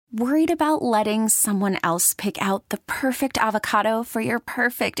Worried about letting someone else pick out the perfect avocado for your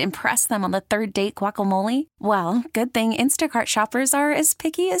perfect impress them on the third date guacamole? Well, good thing Instacart shoppers are as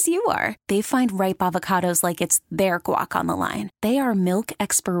picky as you are. They find ripe avocados like it's their guac on the line. They are milk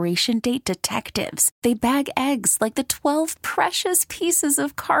expiration date detectives. They bag eggs like the 12 precious pieces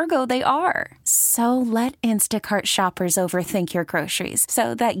of cargo they are. So let Instacart shoppers overthink your groceries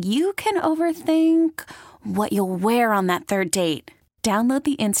so that you can overthink what you'll wear on that third date. Download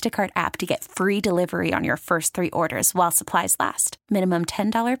the Instacart app to get free delivery on your first 3 orders while supplies last. Minimum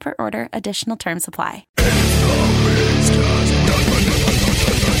 $10 per order. Additional terms apply.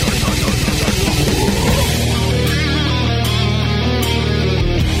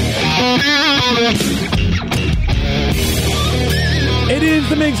 It is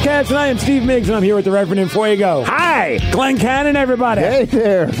the MigsCast, and I am Steve Miggs, and I'm here with the Reverend Fuego. Hi! Glenn Cannon, everybody. Hey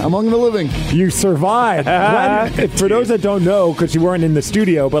there, among the living. You survived. Glenn, for those that don't know, because you weren't in the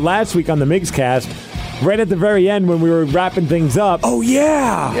studio, but last week on the MigsCast, right at the very end when we were wrapping things up,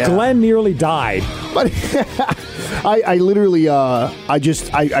 Glenn nearly died. But I literally, I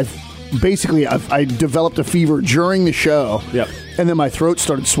developed a fever during the show. Yep. And then my throat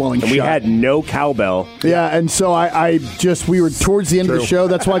started swelling shut. We had no cowbell. Yeah, and so we were towards the end of the show.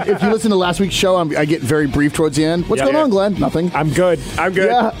 That's why if you listen to last week's show, I get very brief towards the end. What's going on, Glenn? Nothing. I'm good.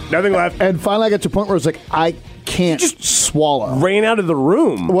 Yeah. Nothing left. And finally I got to a point where I was like, I can't swallow. Ran out of the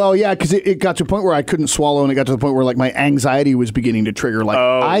room. Well, yeah, because it got to a point where I couldn't swallow, and it got to the point where like my anxiety was beginning to trigger. Like,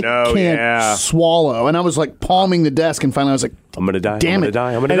 I can't swallow. And I was like palming the desk, and finally I was like, I'm going to die. Damn it.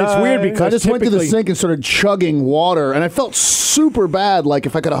 I'm going to die. And it's weird because I just went to the sink and started chugging water, and I felt super bad, like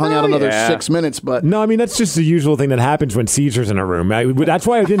if I could have hung out another 6 minutes. But no, I mean, that's just the usual thing that happens when Caesar's in a room. That's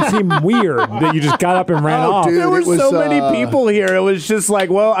why it didn't seem weird that you just got up and ran off. Dude, there were so many people here. It was just like,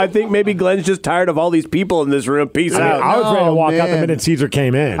 well, I think maybe Glenn's just tired of all these people in this room. Peace out. I was ready to walk out the minute Caesar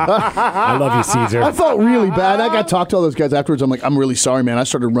came in. I love you, Caesar. I felt really bad. I got to talk to all those guys afterwards. I'm like, I'm really sorry, man. I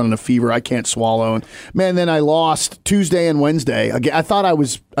started running a fever. I can't swallow. And man, then I lost Tuesday and Wednesday. Again, I thought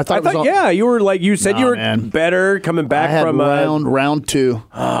you were like, you said you were better coming back from round 2.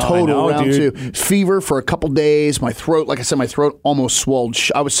 Total round 2. Fever for a couple days. My throat, like I said, my throat almost swelled.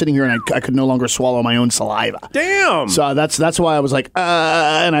 I was sitting here and I could no longer swallow my own saliva. Damn. So that's why I was like,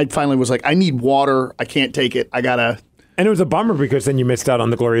 and I finally was like, I need water. I can't take it. I gotta. And it was a bummer because then you missed out on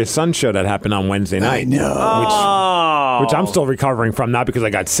the Glorious Sun show that happened on Wednesday night. I know. Which I'm still recovering from, not because I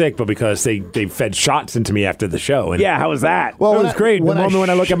got sick, but because they fed shots into me after the show. And how was that? Well, it was great. The moment when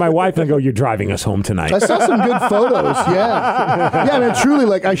I look at my wife and I go, you're driving us home tonight. I saw some good photos, yeah. Yeah, man, truly,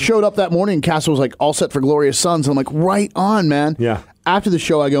 like, I showed up that morning and Castle was like, all set for Glorious Suns. And I'm like, right on, man. Yeah. After the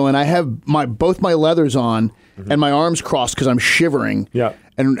show, I go and I have both my leathers on and my arms crossed because I'm shivering. Yeah.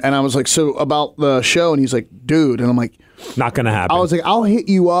 And I was like, so about the show? And he's like, dude. And I'm like, not going to happen. I was like, I'll hit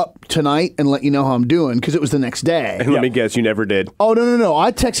you up tonight and let you know how I'm doing because it was the next day. And let me guess, you never did. Oh, no.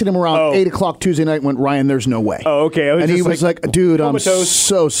 I texted him around 8 o'clock Tuesday night and went, Ryan, there's no way. Oh, okay. And he was like, dude, I'm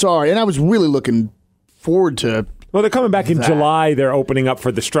so sorry. And I was really looking forward to. Well, they're coming back in July. They're opening up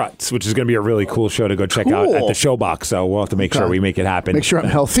for the Struts, which is going to be a really cool show to go check out at the Showbox. So we'll have to make sure we make it happen. Make sure I'm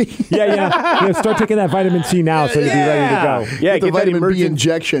healthy. Yeah. Start taking that vitamin C now so you'll be ready to go. Yeah, get the vitamin B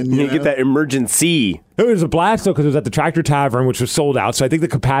injection. You get that emergency. It was a blast, though, because it was at the Tractor Tavern, which was sold out. So I think the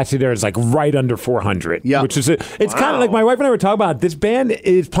capacity there is like right under 400. Yeah. Which is it's kind of like my wife and I were talking about. This band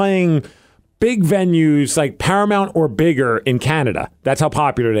is playing big venues like Paramount or bigger in Canada. That's how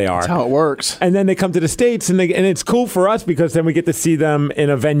popular they are. That's how it works. And then they come to the States, and it's cool for us because then we get to see them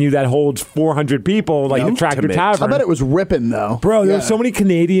in a venue that holds 400 people, like the Tractor Tavern. I bet it was ripping, though. Bro, there were so many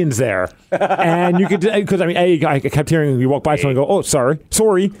Canadians there. And you could, because I kept hearing you walk by someone and go, oh, sorry.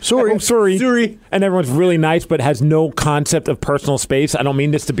 And everyone's really nice, but has no concept of personal space. I don't mean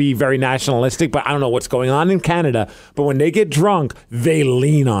this to be very nationalistic, but I don't know what's going on in Canada. But when they get drunk, they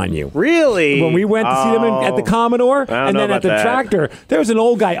lean on you. Really? When we went to see them at the Commodore and then at the Tractor, there was an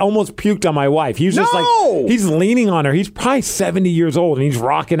old guy almost puked on my wife. He was just like, he's leaning on her. He's probably 70 years old and he's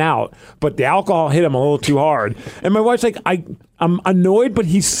rocking out, but the alcohol hit him a little too hard. And my wife's like, I'm annoyed, but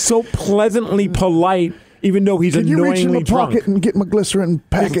he's so pleasantly polite. Even though he's annoyingly drunk. Can you reach in my pocket and get my glycerin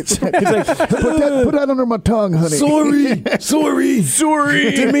packets? He's like, put that under my tongue, honey. Sorry.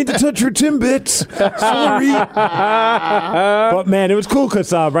 Didn't mean to touch your Timbits. Sorry. But man, it was cool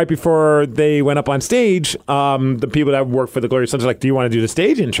because right before they went up on stage, the people that work for the Glorious Sons are like, do you want to do the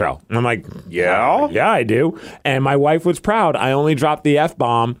stage intro? And I'm like, yeah, I do. And my wife was proud. I only dropped the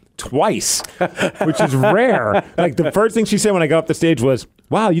F-bomb twice, which is rare. Like the first thing she said when I got off the stage was,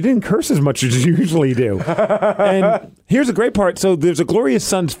 "Wow, you didn't curse as much as you usually do." And here's the great part. So there's a Glorious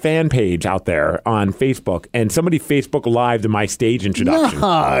Sons fan page out there on Facebook, and somebody Facebook lived my stage introduction.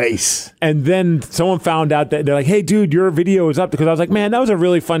 Nice. And then someone found out that they're like, "Hey, dude, your video is up," because I was like, "Man, that was a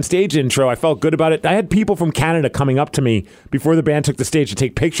really fun stage intro. I felt good about it." I had people from Canada coming up to me before the band took the stage to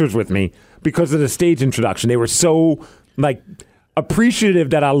take pictures with me because of the stage introduction. They were so like appreciative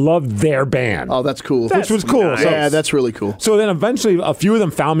that I loved their band. Oh, that's cool. Which was cool. Nice. Yeah, that's really cool. So then eventually a few of them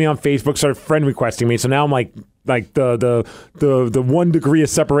found me on Facebook, started friend requesting me. So now I'm like the 1 degree of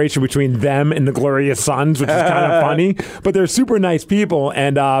separation between them and the Glorious Sons, which is kind of funny. But they're super nice people.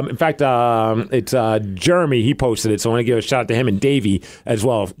 And in fact, it's Jeremy. He posted it. So I want to give a shout out to him and Davey as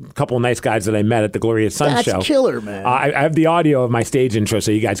well. A couple of nice guys that I met at the Glorious Sons show. That's killer, man. I have the audio of my stage intro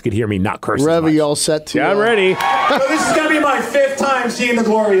so you guys could hear me not cursing. Rev, you all set to? Yeah, I'm ready. So this is going to be my 5th time seeing the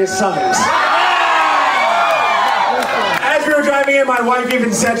Glorious Sons. As we were driving in, my wife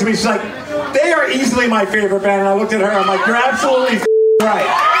even said to me, she's like, "They are easily my favorite band." And I looked at her, I'm like, "You're absolutely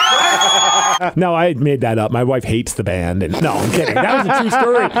right." No, I made that up. My wife hates the band. And no, I'm kidding. That was a true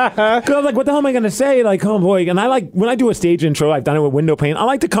story. 'Cause I was like, what the hell am I going to say? Like, oh boy. And I like, when I do a stage intro, I've done it with window pane. I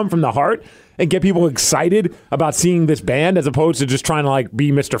like to come from the heart and get people excited about seeing this band as opposed to just trying to like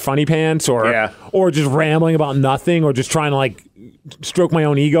be Mr. Funny Pants or just rambling about nothing or just trying to like stroke my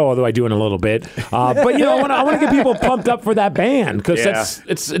own ego, although I do in a little bit. But you know, I want to get people pumped up for that band because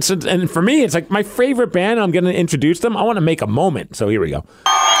it's and for me, it's like my favorite band. I'm going to introduce them. I want to make a moment. So here we go.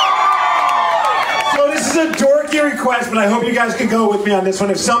 So this is a dorky request, but I hope you guys can go with me on this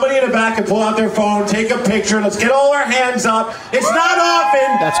one. If somebody in the back can pull out their phone, take a picture, let's get all our hands up. It's not often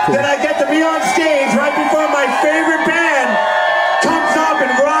that I get to be on stage right before my favorite band comes up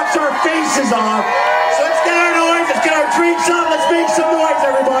and rocks our faces off. So let's get our noise, let's get our drinks up, let's make some noise,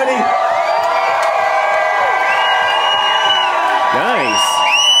 everybody. Nice.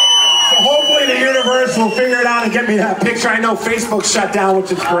 So hopefully the universe will figure it out and get me that picture. I know Facebook's shut down, which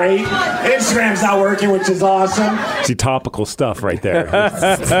is great. Instagram's not working, which is awesome. See, topical stuff right there. Well,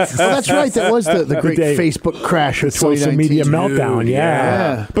 that's right. That was the great Facebook crash of social media meltdown. Yeah.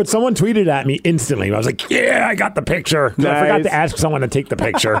 Yeah. But someone tweeted at me instantly. I was like, yeah, I got the picture. Nice. I forgot to ask someone to take the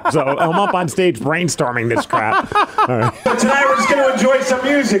picture. So I'm up on stage brainstorming this crap. All right. But tonight we're just going to enjoy some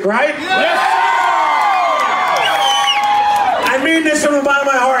music, right? Yes. I mean this from the bottom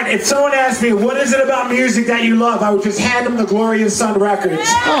of my heart. If someone asked me, what is it about music that you love, I would just hand them the Glorious Sun records.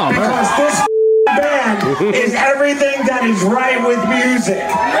 Because this band is everything that is right with music.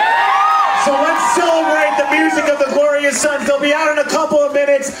 So let's celebrate the music of the Glorious Sons. They'll be out in a couple of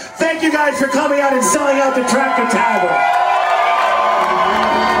minutes. Thank you guys for coming out and selling out the Tavern.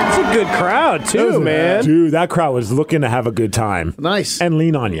 It's a good crowd, too, man. Dude, that crowd was looking to have a good time. Nice. And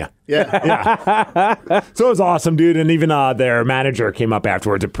lean on you. Yeah. So it was awesome, dude. And even their manager came up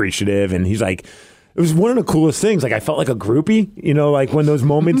afterwards appreciative, and he's like, it was one of the coolest things. Like, I felt like a groupie, you know, like when those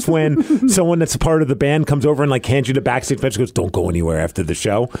moments when someone that's a part of the band comes over and like hands you the backstage message, goes, "Don't go anywhere after the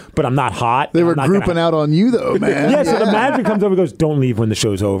show." But I'm not hot. They were grouping out on you, though, man. Yeah, so the manager comes over and goes, "Don't leave when the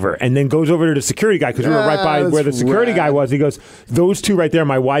show's over." And then goes over to the security guy, because we were right by where the security guy was. He goes, "Those two right there,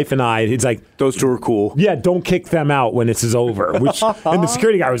 my wife and I," he's like, "Those two are cool. Yeah, don't kick them out when this is over." Which, and the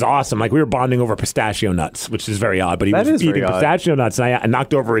security guy was awesome. Like, we were bonding over pistachio nuts, which is very odd. But he was eating pistachio nuts, and I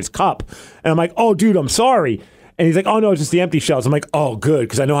knocked over his cup. And I'm like, "Oh, dude, I'm sorry." And he's like, "Oh, no, it's just the empty shells." I'm like, "Oh, good,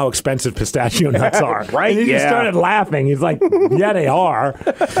 because I know how expensive pistachio nuts are." Right? And he just started laughing. He's like, "Yeah, they are."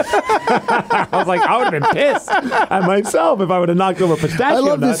 I was like, I would have been pissed at myself if I would have knocked over pistachio nuts. I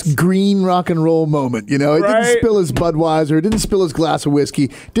love this green rock and roll moment, you know? It didn't spill his Budweiser, it didn't spill his glass of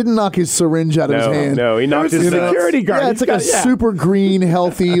whiskey, didn't knock his syringe out of his hand. No, he knocked his security guard. Yeah, it's like a super green,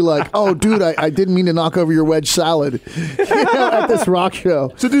 healthy, like, "Oh, dude, I didn't mean to knock over your wedge salad," you know, at this rock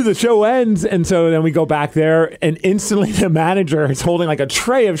show. So, dude, the show ends, and so then we go back there, and instantly the manager is holding like a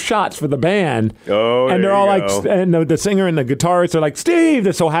tray of shots for the band. Oh, and they're all like, and the singer and the guitarist are like, "Steve,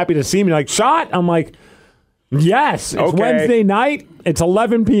 they're so happy to see me." Like, "Shot?" I'm like, "Yes, it's Wednesday night. It's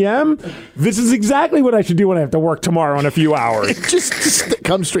 11 p.m. This is exactly what I should do when I have to work tomorrow in a few hours." Just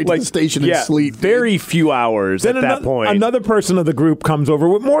come straight to the station and sleep. Very few hours then at that point. Another person of the group comes over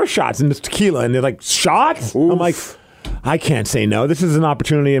with more shots and it's tequila, and they're like, "Shots?" I'm like, I can't say no. This is an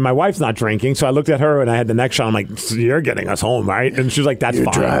opportunity, and my wife's not drinking, so I looked at her and I had the next shot. I'm like, "So you're getting us home, right?" And she's like, "That's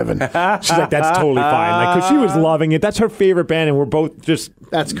fine." Driving. She's like, "That's totally fine." Like, because she was loving it. That's her favorite band, and we're both just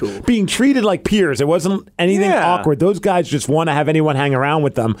being treated like peers. It wasn't anything awkward. Those guys just want to have anyone hang around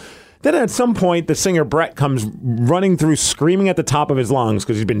with them. Then at some point, the singer Brett comes running through, screaming at the top of his lungs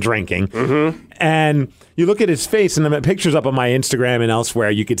because he's been drinking. Mm-hmm. And you look at his face, and the pictures up on my Instagram and elsewhere.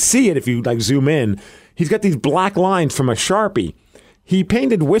 You could see it if you zoom in. He's got these black lines from a Sharpie. He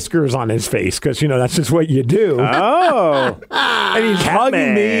painted whiskers on his face because, that's just what you do. Oh. And he's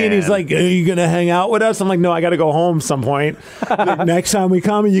hugging me, and he's like, are you going to hang out with us? I'm like, no, I got to go home some point. Next time we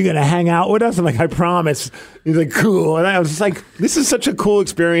come, are you going to hang out with us? I'm like, I promise. He's like, cool. And I was just like, this is such a cool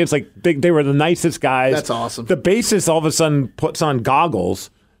experience. Like, they were the nicest guys. That's awesome. The bassist all of a sudden puts on goggles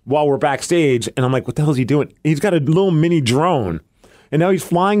while we're backstage, and I'm like, what the hell is he doing? He's got a little mini drone. And now he's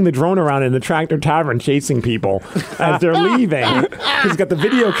flying the drone around in the Tractor Tavern chasing people as they're leaving. He's got the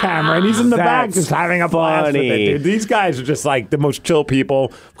video camera, and he's in the back just having a blast with it, dude. These guys are just like the most chill people.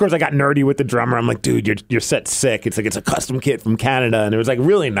 Of course, I got nerdy with the drummer. I'm like, dude, your set's sick. It's like it's a custom kit from Canada. And it was like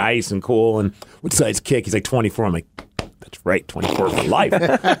really nice and cool. And what size kick? He's like 24. I'm like, that's right, 24 for life.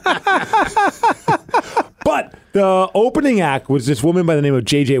 But the opening act was this woman by the name of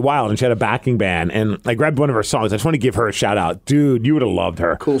J.J. Wilde, and she had a backing band. And I grabbed one of her songs. I just want to give her a shout out. Dude, you would have loved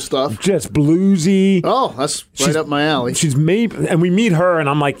her. Cool stuff. Just bluesy. Oh, that's right up my alley. She's made, and we meet her, and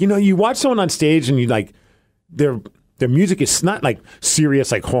I'm like, you watch someone on stage, and you like, their music is not like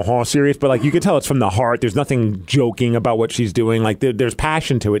serious, like serious, but like you can tell it's from the heart. There's nothing joking about what she's doing. Like there's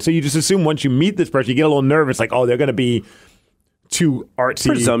passion to it. So you just assume once you meet this person, you get a little nervous, like, oh, they're going to be too artsy,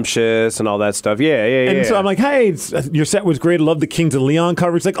 presumptuous, and all that stuff. Yeah. And so I'm like, hey, your set was great. I love the Kings of Leon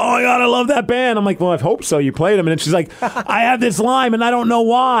cover. It's like, oh my God, I love that band. I'm like, well, I hope so. You played them. And then she's like, I have this lime, and I don't know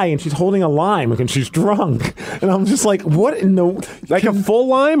why. And she's holding a lime, and she's drunk. And I'm just like, what in the... Like a full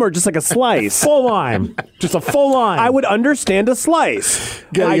lime or just like a slice? Full lime. Just a full lime. I would understand a slice.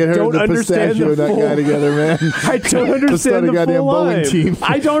 Gotta get her and the pistachio that guy together, man. I don't understand the full lime. Team.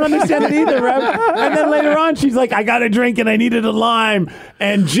 I don't understand it either, Rev. And then later on, she's like, I got a drink, and I needed a lime.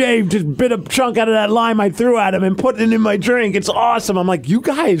 And Jay just bit a chunk out of that lime I threw at him and put it in my drink. It's awesome. I'm like, you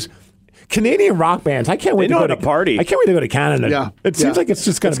guys, Canadian rock bands, I can't wait to go to party. I can't wait to go to Canada. Yeah. It seems like it's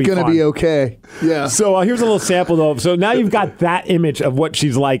just going to be fun. It's going to be okay. Yeah. So here's a little sample, though. So now you've got that image of what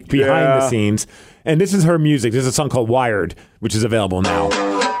she's like behind the scenes. And this is her music. This is a song called Wired, which is available now.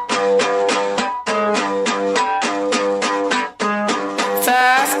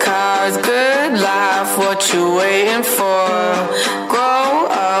 Good life, what you waiting for? Grow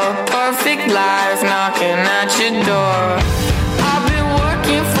up, perfect life, knocking at your door. I've been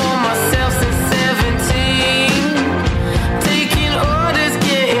working for myself since 17, taking orders,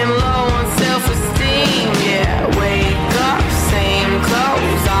 getting low on self-esteem. Yeah, wake up, same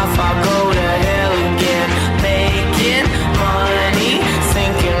clothes off, I go to hell again, making money,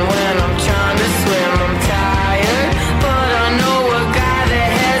 sinking when I'm trying to swim. I'm tired, but I know a guy that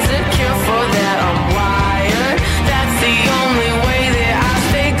has a cure for that. I'm wired, that's the only way that I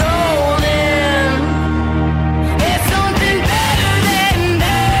stay golden. It's something better than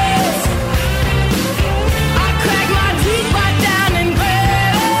this. I crack my teeth right down and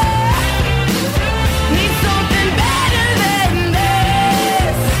grit. Need something better than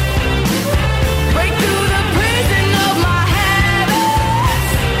this. Break through the prison of my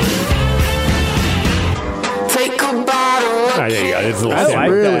habits. Take a bottle. Oh, there you go. It's a little That's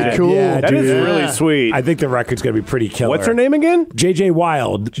sample. really cool. Yeah, That dude. is really sweet. I think the record's going to be pretty killer. What's her name again? J.J.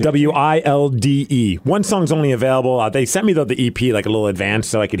 Wilde, W-I-L-D-E. One song's only available. They sent me, though, the EP like a little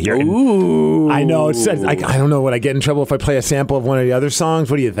advanced so I could hear it. Ooh. I know. It says, I don't know. Would I get in trouble if I play a sample of one of the other songs?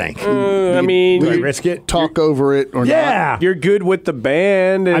 What do you think? I mean, Do I risk it? Talk over it or Yeah. you're good with the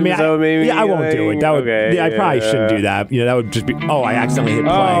band. And I mean, so maybe, I won't do it. That would, I probably shouldn't do that. That would just be, I accidentally hit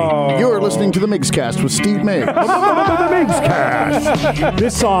play. not. You're listening to the MigsCast with Steve Miggs. MigsCast.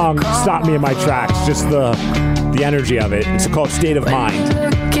 This song stopped me in my tracks. Just the energy of it. It's called State of Mind.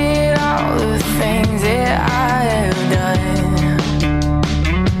 Look at all the things that I have done.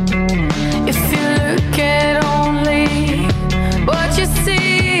 If you look at only what you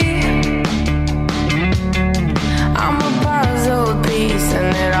see, I'm a puzzle piece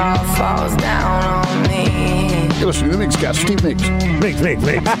and it all falls down on me. You're listening to the MigsCast with Steve Miggs.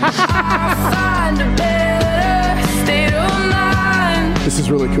 Migs. I'll find a better state of mind. This is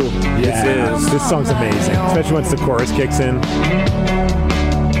really cool. Yeah, this song's amazing, especially once the chorus kicks in.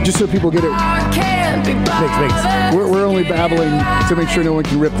 Just so people get it, I can't be bothered. we're only babbling to make sure no one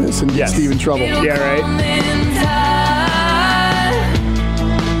can rip this and get Yes. Steve in trouble. Yeah, right. In time.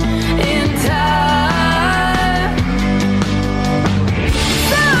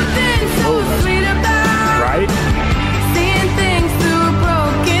 Something so sweet about Right? seeing things through a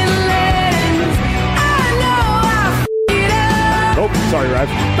broken lens. I know I f***ed up, Oh, sorry, Rev.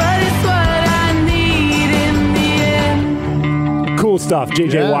 but it's what I need in the end. Cool cool stuff,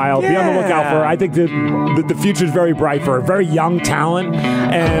 JJ Wilde. Be on the lookout for her. I think the future is very bright for her. Very young talent.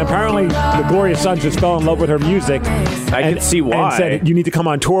 And apparently the Glorious Sons just fell in love with her music. I can see why. And said, you need to come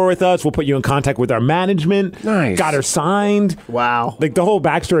on tour with us. We'll put you in contact with our management. Nice. Got her signed. Wow. Like, the whole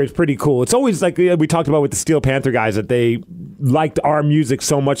backstory is pretty cool. It's always like we talked about with the Steel Panther guys, that they liked our music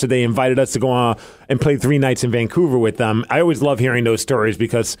so much that they invited us to go on and play 3 nights in Vancouver with them. I always love hearing those stories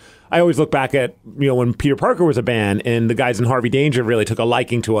because I always look back at, when Peter Parker was a band and the guys in Harvey Danger really took a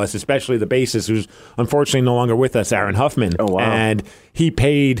liking to us, especially the bassist, who's unfortunately no longer with us, Aaron Huffman. Oh, wow. And he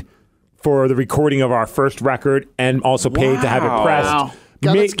paid for the recording of our first record and also paid to have it pressed. Wow.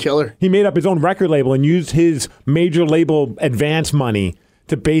 God, that's killer. He made up his own record label and used his major label advance money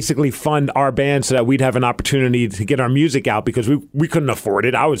to basically fund our band so that we'd have an opportunity to get our music out because we couldn't afford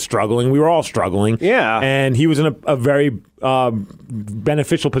it. I was struggling. We were all struggling. Yeah. And he was in a very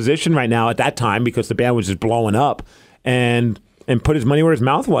beneficial position right now at that time because the band was just blowing up and put his money where his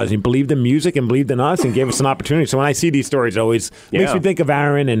mouth was. He believed in music and believed in us and gave us an opportunity. So when I see these stories, it always makes me think of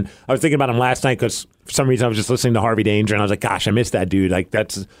Aaron. And I was thinking about him last night because for some reason I was just listening to Harvey Danger and I was like, gosh, I miss that dude. Like,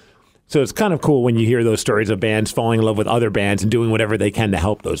 that's... So it's kind of cool when you hear those stories of bands falling in love with other bands and doing whatever they can to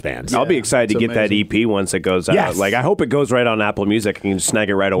help those bands. I'll be excited to get that EP once it goes out. Yes. Like, I hope it goes right on Apple Music and you can snag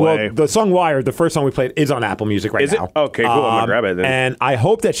it right away. Well, the song Wired, the first song we played, is on Apple Music right now. Is it? Okay, cool. I'm going to grab it then. And I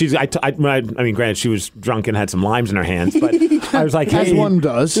hope that she's... I mean, granted, she was drunk and had some limes in her hands, but I was like, hey... As one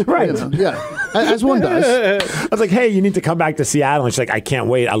does. Right. As one does. I was like, hey, you need to come back to Seattle. And she's like, I can't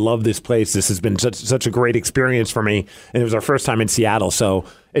wait. I love this place. This has been such a great experience for me. And it was our first time in Seattle, so...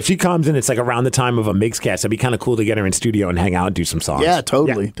 If she comes and it's like around the time of a MigsCast, it'd be kind of cool to get her in studio and hang out and do some songs. Yeah,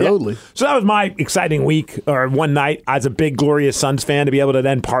 totally. So that was my exciting week or one night as a big Glorious Sons fan to be able to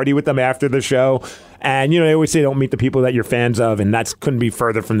then party with them after the show. And, they always say don't meet the people that you're fans of, and that couldn't be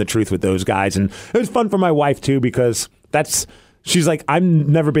further from the truth with those guys. And it was fun for my wife, too, because she's like, I've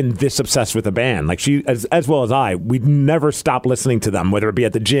never been this obsessed with a band. Like, she, as well as I, we'd never stop listening to them, whether it be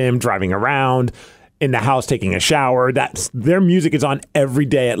at the gym, driving around, in the house taking a shower. Their music is on every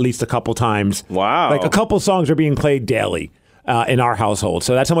day at least a couple times. Wow. Like a couple songs are being played daily in our household.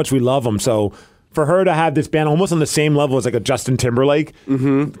 So that's how much we love them. So for her to have this band almost on the same level as like a Justin Timberlake,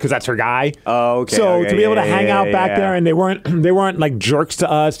 because that's her guy. Oh, okay. So to be able to hang out back there, and they weren't like jerks to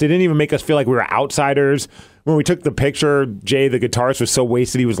us. They didn't even make us feel like we were outsiders. When we took the picture, Jay, the guitarist, was so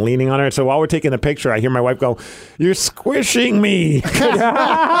wasted he was leaning on her. So while we're taking the picture, I hear my wife go, "You're squishing me." He's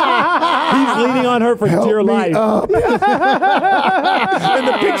leaning on her for dear life. And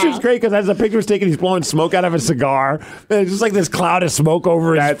the picture's great because as the picture's taken, he's blowing smoke out of a cigar. And it's just like this cloud of smoke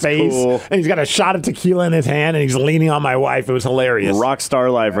over his face. Cool. And he's got a shot of tequila in his hand, and he's leaning on my wife. It was hilarious. Rock star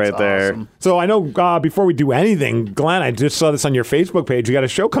life right there. Awesome. So I know before we do anything, Glenn, I just saw this on your Facebook page. You got a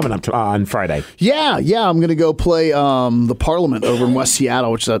show coming up on Friday. Yeah. I'm going to go play the Parliament over in West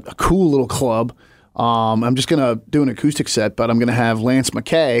Seattle, which is a cool little club. I'm just going to do an acoustic set, but I'm going to have Lance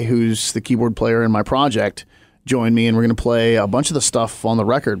McKay, who's the keyboard player in my project, join me, and we're going to play a bunch of the stuff on the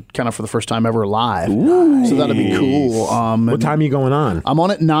record kind of for the first time ever live. Ooh, so that'll be cool. What time are you going on? I'm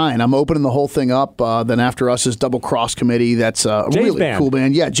on at 9. I'm opening the whole thing up. Then after us is Double Cross Committee. That's a really band. Cool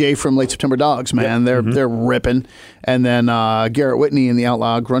band. Yeah, Jay from Late September Dogs, man. They're ripping. And then Garrett Whitney and the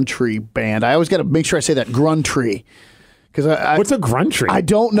Outlaw Gruntree Band. I always got to make sure I say that Gruntree. What's a Gruntree? I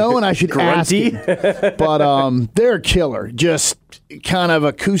don't know, and I should ask you. But they're killer. Just kind of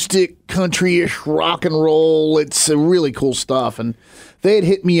acoustic, country-ish rock and roll. It's really cool stuff. And they had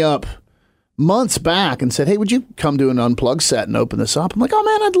hit me up months back and said, hey, would you come do an Unplugged set and open this up? I'm like, oh,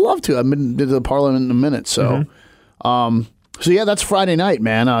 man, I'd love to. I've been to the Parliament in a minute. So, yeah, that's Friday night,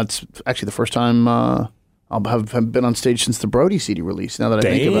 man. It's actually the first time I'll have been on stage since the Brody CD release, now that I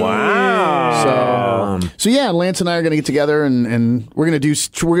think about it. Wow. So yeah, Lance and I are going to get together and we're going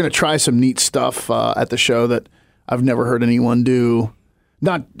to try some neat stuff at the show that I've never heard anyone do.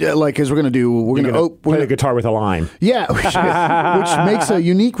 Not like as we're going to play the guitar with a line. Yeah, which makes a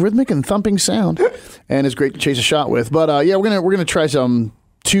unique rhythmic and thumping sound, and is great to chase a shot with. But yeah, we're gonna try some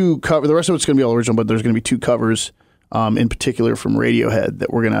 2 covers. The rest of it's going to be all original, but there's going to be 2 covers. In particular from Radiohead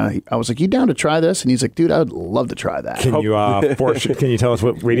that I was like, you down to try this? And he's like, dude, I would love to try that. Can you can you tell us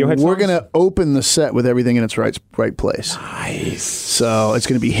what Radiohead We're going to open the set with everything in its right place. Nice. So it's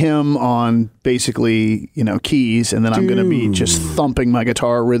going to be him on basically, keys, and then I'm going to be just thumping my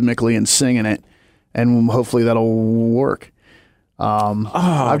guitar rhythmically and singing it, and hopefully that'll work.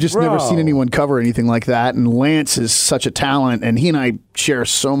 I've just never seen anyone cover anything like that, and Lance is such a talent, and he and I share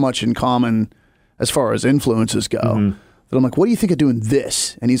so much in common as far as influences go, that I'm like, what do you think of doing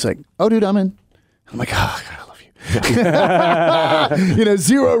this? And he's like, oh, dude, I'm in. I'm like, oh, God, I love you.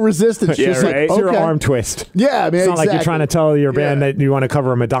 Zero resistance. Yeah, just right. like, Zero arm twist. Yeah, I mean, it's not like you're trying to tell your band that you want to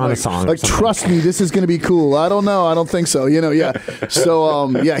cover a Madonna song. Like, trust me, this is going to be cool. I don't know. I don't think so. Yeah. So,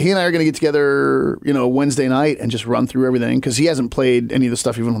 he and I are going to get together, Wednesday night and just run through everything because he hasn't played any of the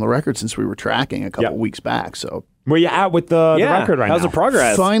stuff even on the record since we were tracking a couple weeks back. So. Where you at with the record right now? How's the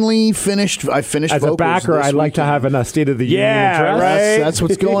progress? Finally finished. I finished as a backer. I'd like to have a State of the Union address. Right. That's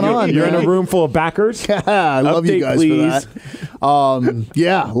what's going on. You're in a room full of backers. I love you guys for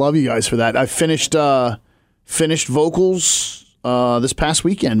that. Love you guys for that. I finished vocals this past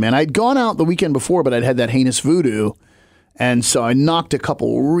weekend. Man, I'd gone out the weekend before, but I'd had that heinous voodoo, and so I knocked a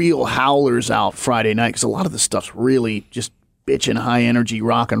couple real howlers out Friday night because a lot of the stuff's really just bitchin' high energy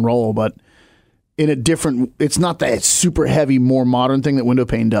rock and roll, but. In a different, it's not that super heavy, more modern thing that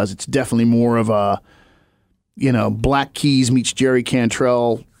Windowpane does. It's definitely more of a, Black Keys meets Jerry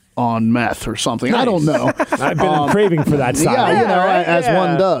Cantrell on meth or something. Nice. I don't know. I've been craving for that style. Yeah, as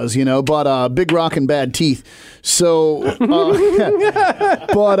one does, but Big Rock and Bad Teeth. So,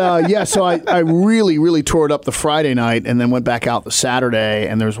 so I really, really tore it up the Friday night and then went back out the Saturday.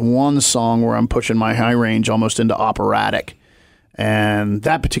 And there's one song where I'm pushing my high range almost into operatic. And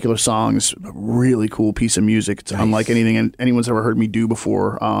that particular song is a really cool piece of music. It's unlike anything anyone's ever heard me do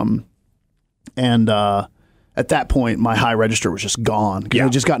before. At that point, my high register was just gone because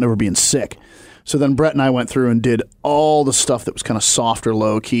I'd just gotten over being sick. So then Brett and I went through and did all the stuff that was kind of softer,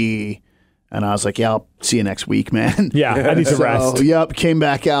 low key. And I was like, I'll see you next week, man. Yeah, I need to rest. Yep, came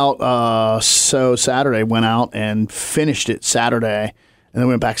back out. So Saturday, went out and finished it Saturday. And then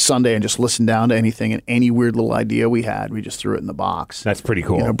went back Sunday and just listened down to anything and any weird little idea we had, we just threw it in the box. That's pretty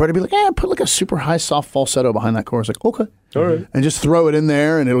cool. Brett would be like, put like a super high soft falsetto behind that chorus. Like, okay. All right. And just throw it in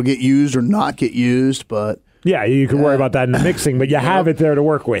there and it'll get used or not get used. But yeah, you can worry about that in the mixing, but you have it there to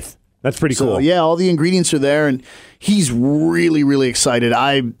work with. That's pretty cool. Yeah, all the ingredients are there and he's really, really excited.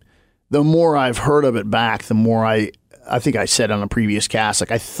 The more I've heard of it back, the more I think I said on a previous cast,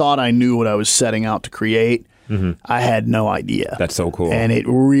 like I thought I knew what I was setting out to create. Mm-hmm. I had no idea. That's so cool. And it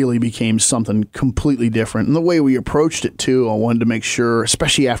really became something completely different. And the way we approached it, too, I wanted to make sure,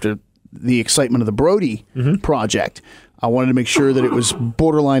 especially after the excitement of the Brody project, I wanted to make sure that it was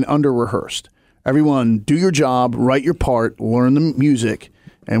borderline under-rehearsed. Everyone, do your job, write your part, learn the music.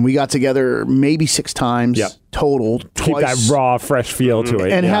 And we got together maybe 6 times total. Keep that raw, fresh feel to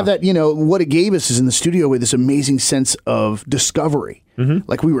it. And have that, what it gave us is in the studio with this amazing sense of discovery. Mm-hmm.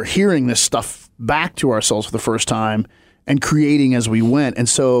 Like we were hearing this stuff back to ourselves for the first time and creating as we went. And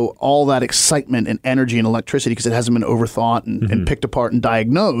so all that excitement and energy and electricity, because it hasn't been overthought and picked apart and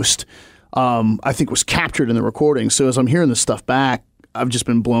diagnosed, I think was captured in the recording. So as I'm hearing this stuff back, I've just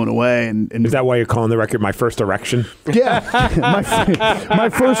been blown away. And is that why you're calling the record My First Erection? Yeah, my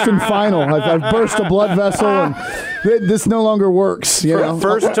first and final. I've burst a blood vessel, and this no longer works.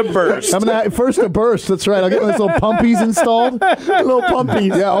 First to burst. I'm gonna first to burst. That's right. I'll get those little pumpies installed. Little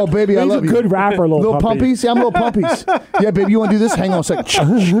pumpies. Yeah. Oh, baby, I love you. He's a good rapper. Little pumpies. Yeah, I'm little pumpies. Yeah, baby, you want to do this? Hang on a second.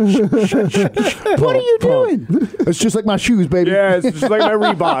 What are you doing? It's just like my shoes, baby. Yeah, it's just like my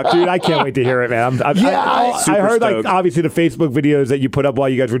Reebok, dude. I can't wait to hear it, man. I heard stoked. Obviously the Facebook videos that you put up while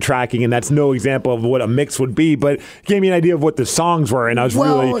you guys were tracking, and that's no example of what a mix would be, but it gave me an idea of what the songs were, and I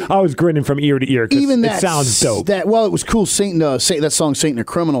was grinning from ear to ear because it sounds dope. It was cool. That song "Saint and a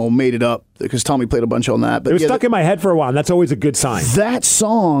Criminal" made it up because Tommy played a bunch on that. But it was stuck in my head for a while, and that's always a good sign. That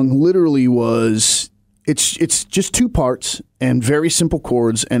song literally was. It's just 2 parts and very simple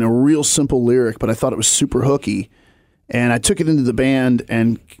chords and a real simple lyric, but I thought it was super hooky. And I took it into the band,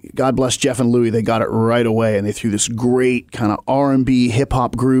 and God bless Jeff and Louie, they got it right away, and they threw this great kind of R&B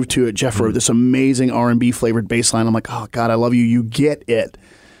hip-hop groove to it. Jeff wrote this amazing R&B flavored bass line. I'm like, oh, God, I love you. You get it.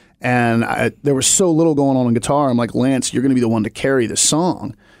 And there was so little going on guitar. I'm like, Lance, you're going to be the one to carry this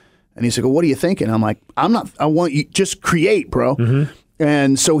song. And he's like, well, what are you thinking? I'm like, I want you, just create, bro. Mm-hmm.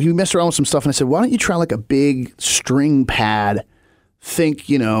 And so he messed around with some stuff, and I said, why don't you try like a big string pad, think,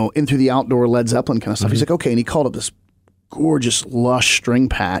 In Through the Outdoor Led Zeppelin kind of stuff. Mm-hmm. He's like, okay. And he called up this gorgeous, lush string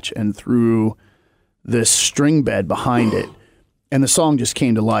patch and threw this string bed behind it. And the song just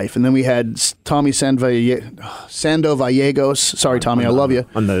came to life. And then we had Tommy Sando Vallegos. Sorry, Tommy, I love you.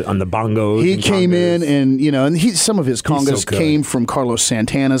 On the bongos. He came in and, and some of his congas came from Carlos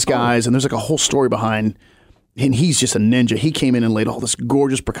Santana's guys. And there's like a whole story behind, and he's just a ninja. He came in and laid all this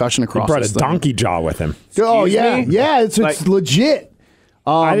gorgeous percussion across. He brought a donkey jaw with him. Oh, yeah. Yeah, it's legit.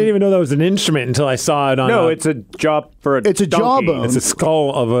 I didn't even know that was an instrument until I saw it on. No, it's a jaw for a. It's a jawbone. It's a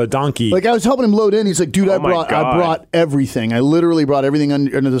skull of a donkey. Like I was helping him load in. He's like, "Dude, I brought everything. I literally brought everything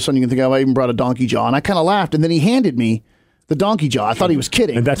under the sun you can think of. I even brought a donkey jaw." And I kind of laughed. And then he handed me the donkey jaw. I thought he was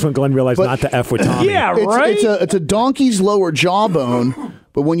kidding. And that's when Glenn realized not to F with Tommy. Yeah, right? It's a donkey's lower jawbone,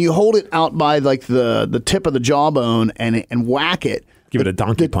 but when you hold it out by like the tip of the jawbone and whack it, give it a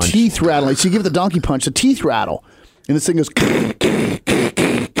donkey punch. The teeth rattle. So you give it the donkey punch, the teeth rattle. And this thing goes.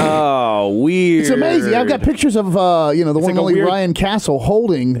 Oh, weird! It's amazing. I've got pictures of the one and only Ryan Castle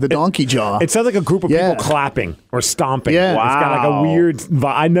holding the donkey jaw. It sounds like a group of people clapping or stomping. Yeah. Wow. It's got like a weird.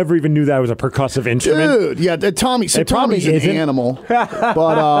 I never even knew that was a percussive instrument. Dude, yeah, Tommy's an animal,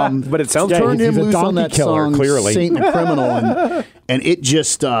 but it sounds. Turned him loose on that killer, song, clearly. Saint and Criminal, and it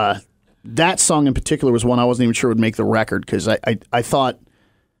just that song in particular was one I wasn't even sure would make the record because I thought.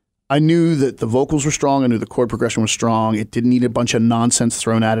 I knew that the vocals were strong. I knew the chord progression was strong. It didn't need a bunch of nonsense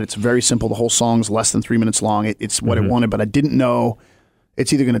thrown at it. It's very simple. The whole song's less than 3 minutes long. It's what it wanted, but I didn't know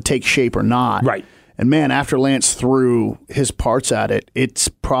it's either going to take shape or not. Right. And man, after Lance threw his parts at it, it's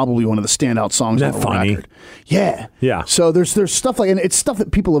probably one of the standout songs on the record. Yeah. Yeah. So there's stuff like, and it's stuff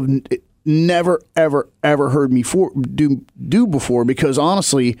that people have never, ever, ever heard me do before because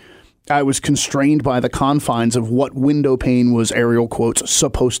honestly, I was constrained by the confines of what window pane was, aerial quotes,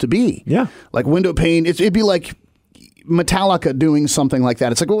 supposed to be. Yeah. Like window pane, it'd be like Metallica doing something like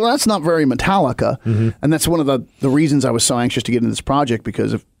that. It's like, well, that's not very Metallica. Mm-hmm. And that's one of the reasons I was so anxious to get into this project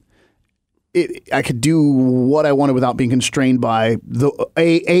because if I could do what I wanted without being constrained by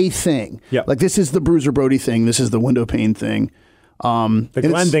a thing. Yep. Like this is the Bruiser Brody thing. This is the window pane thing. The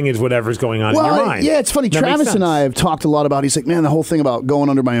Glenn thing is whatever's going on in your mind. Yeah, it's funny. That Travis and I have talked a lot about. He's like, man, the whole thing about going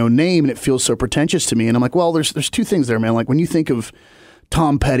under my own name and it feels so pretentious to me. And I'm like, well, there's two things there, man. Like when you think of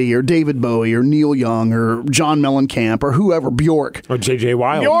Tom Petty or David Bowie or Neil Young or John Mellencamp or whoever, Bjork or J.J.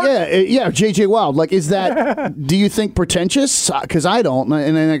 Wilde. Yeah, J.J. Wilde. Like, is that? Do you think pretentious? Because I don't.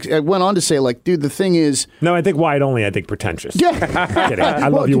 And I went on to say, like, dude, the thing is, no, I think Wyatt only. I think pretentious. Yeah, kidding. I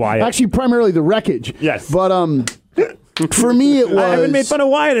love you, Wyatt. Actually, primarily the Wreckage. Yes, but for me, it was. I haven't made fun of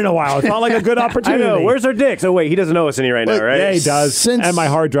Wyatt in a while. It felt like a good opportunity. I know. Where's our dicks? Oh, wait, he doesn't know us any right now, right? Yeah, he does. And my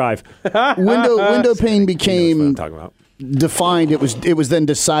hard drive. Window pane became what I'm talking about. Defined. It was then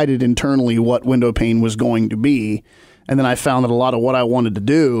decided internally what window pane was going to be, and then I found that a lot of what I wanted to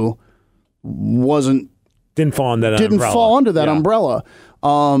do didn't fall under that umbrella.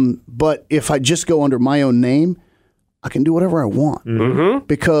 But if I just go under my own name, I can do whatever I want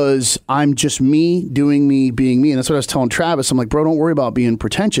because I'm just me, doing me, being me. And that's what I was telling Travis. I'm like, bro, don't worry about being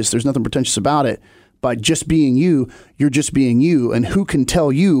pretentious. There's nothing pretentious about it. By just being you, you're just being you. And who can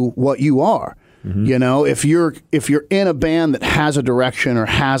tell you what you are? Mm-hmm. You know, if you're in a band that has a direction or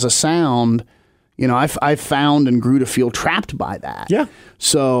has a sound, you know, I found and grew to feel trapped by that. Yeah.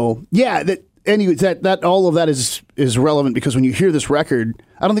 So, yeah, that all of that is relevant because when you hear this record,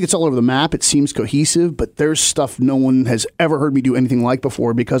 I don't think it's all over the map. It seems cohesive, but there's stuff no one has ever heard me do anything like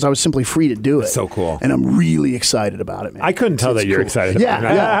before because I was simply free to do it. So cool. And I'm really excited about it, man. I couldn't tell that you're excited about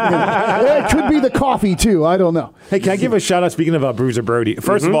it. Yeah. It could be the coffee, too. I don't know. Hey, can I give a shout-out, speaking of Bruiser Brody?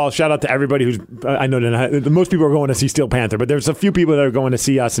 First of all, shout out to everybody who's, I know most people are going to see Steel Panther, but there's a few people that are going to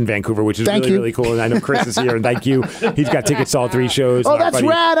see us in Vancouver, which is really cool. And I know Chris is here, and thank you. He's got tickets to all 3 shows. Oh, that's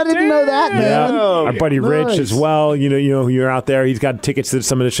rad. I didn't know that, man. Yeah. Our buddy Rich as well. You know, you're out there. He's got tickets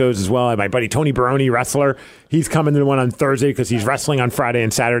to some of the shows as well. My buddy Tony Baroni, wrestler, he's coming to the one on Thursday because he's wrestling on Friday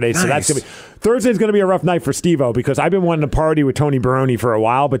and Saturday. So that's going to be Thursday's going to be a rough night for Steve-O because I've been wanting to party with Tony Baroni for a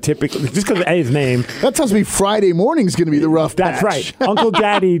while, but typically just because of his name. That tells me Friday morning is going to be the rough That's patch. Right. Uncle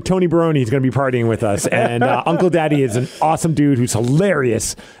Daddy Tony Baroni is going to be partying with us, and Uncle Daddy is an awesome dude who's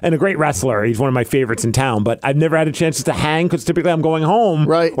hilarious and a great wrestler. He's one of my favorites in town, but I've never had a chance to hang because typically I'm going home,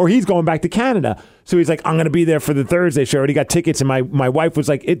 right? Or he's going back to Canada. So he's like, I'm going to be there for the Thursday show. I already got tickets. And my wife was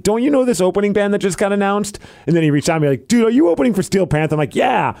like, don't you know this opening band that just got announced? And then he reached out to me like, dude, are you opening for Steel Panther? I'm like,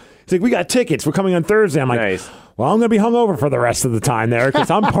 yeah. He's like, we got tickets. We're coming on Thursday. I'm like, nice. Well, I'm going to be hungover for the rest of the time there because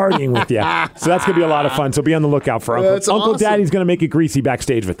I'm partying with you. So that's going to be a lot of fun. So be on the lookout for Uncle. Uncle awesome. Daddy's going to make it greasy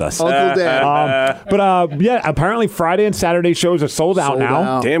backstage with us. Uncle Dad. But apparently Friday and Saturday shows are sold out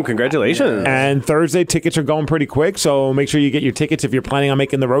now. Damn, congratulations. And Thursday tickets are going pretty quick. So make sure you get your tickets if you're planning on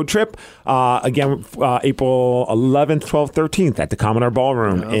making the road trip. Again, April 11th, 12th, 13th at the Commodore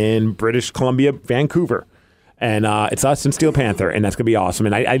Ballroom in British Columbia, Vancouver. And it's us and Steel Panther, and that's going to be awesome.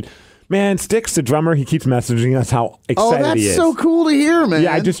 And man, Sticks, the drummer, he keeps messaging us how excited he is. Oh, that's so cool to hear, man.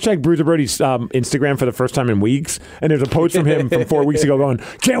 Yeah, I just checked Bruiser Brody's Instagram for the first time in weeks, and there's a post from him from 4 weeks ago going,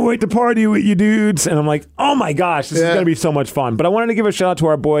 can't wait to party with you dudes. And I'm like, oh my gosh, this is going to be so much fun. But I wanted to give a shout out to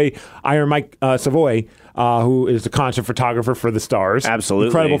our boy, Iron Mike Savoy, who is the concert photographer for the Stars. Absolutely.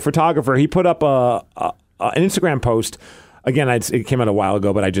 Incredible photographer. He put up an Instagram post. Again, it came out a while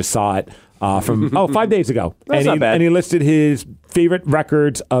ago, but I just saw it. From 5 days ago. That's not bad. And he listed his favorite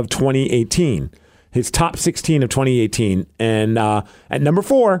records of 2018. his top 16 of 2018. And at number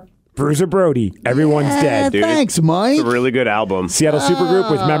 4, Bruiser Brody, Everyone's Dead. Dude, Thanks, Mike. It's a really good album. Seattle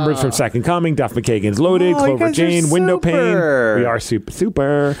supergroup with members from Second Coming, Duff McKagan's Loaded, Clover Jane, Windowpane. We are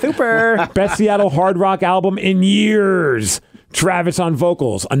super. Best Seattle hard rock album in years. Travis on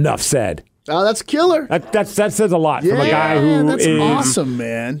vocals. Enough said. Oh, that's killer. That says a lot from a guy who that's is awesome,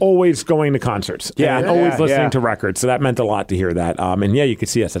 man. always going to concerts. And always listening to records. So that meant a lot to hear that. And you can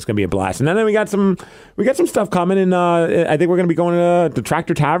see us. That's going to be a blast. And then we got some stuff coming. And I think we're going to be going to the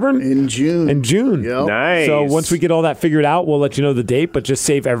Tractor Tavern in June. Yep. Nice. So once we get all that figured out, we'll let you know the date. But just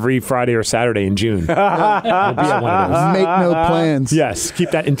save every Friday or Saturday in June. We'll be at one of those. Make no plans. Yes,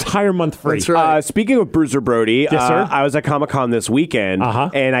 keep that entire month free. That's right. Speaking of Bruiser Brody, Yes, sir? I was at Comic-Con this weekend,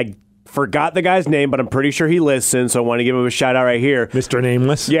 and I forgot the guy's name, but I'm pretty sure he listens, so I want to give him a shout out right here. Mr.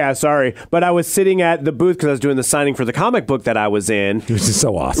 Nameless. Yeah, sorry. But I was sitting at the booth because I was doing the signing for the comic book that I was in. Which is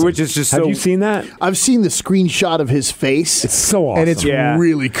so awesome. Which is just Have you seen that? I've seen the screenshot of his face. It's so awesome. And it's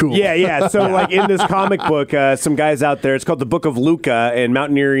really cool. Yeah. So, like, in this comic book, some guys out there, it's called The Book of Luca, and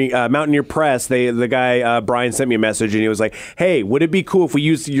Mountaineer Press, the guy, Brian, sent me a message, and he was like, hey, would it be cool if we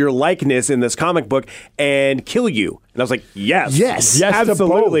used your likeness in this comic book and kill you? And I was like, yes,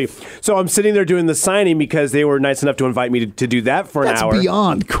 absolutely. So I'm sitting there doing the signing because they were nice enough to invite me to do that for an hour. That's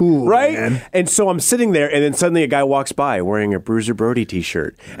beyond cool, right? man. And so I'm sitting there, and then suddenly a guy walks by wearing a Bruiser Brody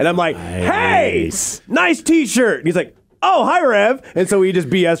t-shirt. And I'm like, hey, nice t-shirt. And he's like, oh, hi, Rev. And so we just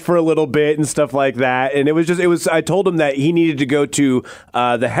BS for a little bit and stuff like that. And I told him that he needed to go to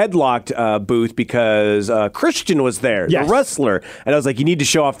the Headlocked booth because Christian was there, the wrestler. And I was like, you need to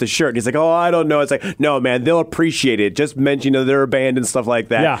show off the shirt. And he's like, oh, I don't know. It's like, no, man, they'll appreciate it. Just mention, they're a band and stuff like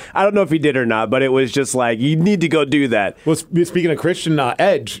that. Yeah. I don't know if he did or not, but it was just like, you need to go do that. Well, speaking of Christian,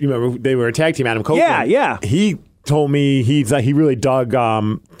 Edge, you remember they were a tag team, Adam Copeland. Yeah. He told me he really dug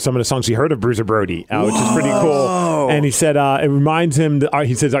some of the songs he heard of Bruiser Brody, which is pretty cool. And he said it reminds him.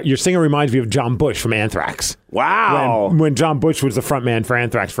 He says your singer reminds me of John Bush from Anthrax. Wow. When John Bush was the front man for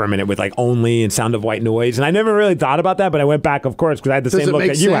Anthrax for a minute with like Only and Sound of White Noise, and I never really thought about that, but I went back, of course, because I had the same look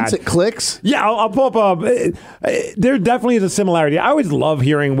that you had. Does it make sense? It clicks. Yeah, I'll pull up. There definitely is a similarity. I always love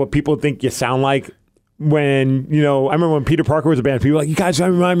hearing what people think you sound like. When, I remember when Peter Parker was a band, people were like, you guys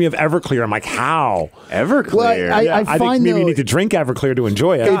remind me of Everclear. I'm like, how? Everclear? Well, I think maybe you need to drink Everclear to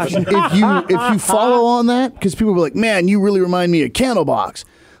enjoy it. If you follow on that, because people were like, man, you really remind me of Candlebox.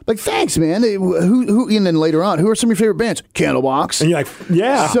 Like, thanks, man. Who? And then later on, who are some of your favorite bands? Candlebox. And you're like,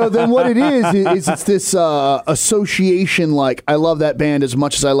 yeah. So then what it is it's this association, like, I love that band as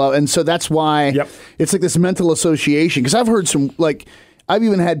much as I love. And so that's why it's like this mental association. Because I've heard some, like, I've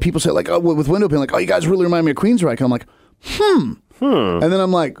even had people say, like, oh, with Windowpane, like, oh, you guys really remind me of Queensryche. And I'm like, And then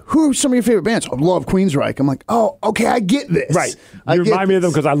I'm like, who are some of your favorite bands? I love Queensryche. I'm like, oh, okay, I get this. Right. You remind me of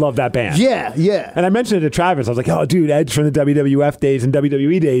them because I love that band. Yeah. And I mentioned it to Travis. I was like, oh, dude, Edge from the WWF days and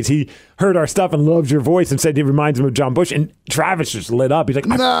WWE days, he heard our stuff and loves your voice and said it reminds him of John Bush. And Travis just lit up. He's like,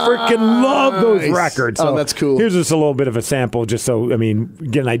 I freaking love those records. So that's cool. Here's just a little bit of a sample just so,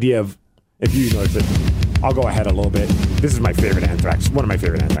 get an idea of if you notice it. I'll go ahead a little bit. This is my favorite Anthrax, one of my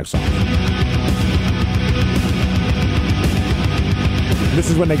favorite Anthrax songs. This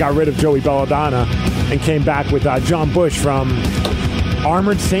is when they got rid of Joey Belladonna and came back with John Bush from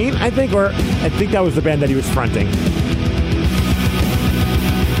Armored Saint, I think that was the band that he was fronting.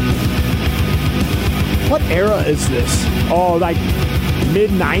 What era is this? Oh, like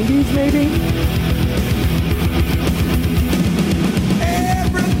mid-90s maybe?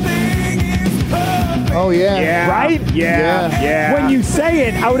 Oh, yeah. Right? Yeah. When you say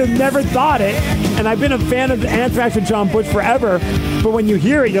it, I would have never thought it. And I've been a fan of Anthrax and John Bush forever. But when you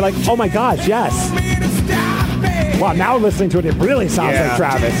hear it, you're like, oh my gosh, yes. Wow, now listening to it, it really sounds like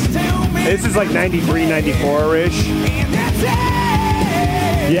Travis. This is like 93, 94-ish.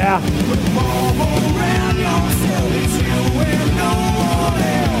 Yeah.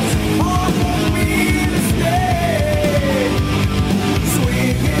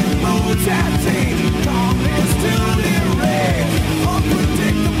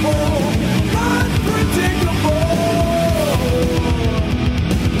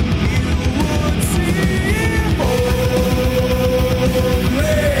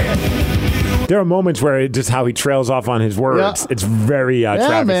 There are moments where just how he trails off on his words. It's very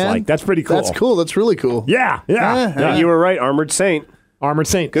Travis-like. That's pretty cool. That's cool. That's really cool. Yeah. You were right, Armored Saint. Armored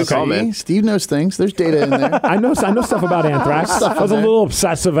Saint. Good call, man. Steve knows things. There's data in there. I know stuff about Anthrax. I was a little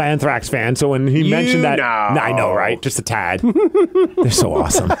obsessive Anthrax fan, so when he mentioned that, I know, right? Just a tad. They're so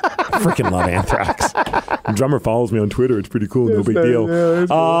awesome. I freaking love Anthrax. The drummer follows me on Twitter. It's pretty cool. No big deal.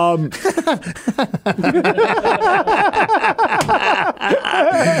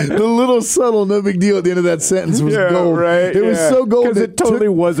 The little subtle, no big deal at the end of that sentence was gold. Right? It was so gold. Because it totally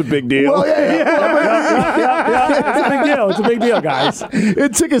was a big deal. Well, It's a big deal. It's a big deal, guys.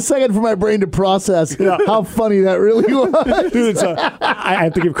 It took a second for my brain to process how funny that really was. Dude, I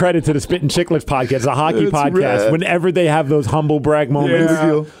have to give credit to the Spit and Chicklets podcast, it's a hockey podcast. Rad. Whenever they have those humble brag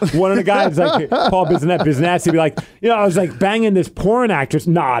moments, one of the guys, like Paul Biznasty, be like, I was like banging this porn actress,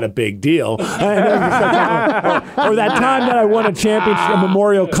 not a big deal. Or that time that I won a championship, a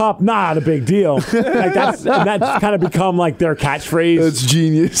Memorial Cup, not a big deal. Like that's kind of become like their catchphase. That's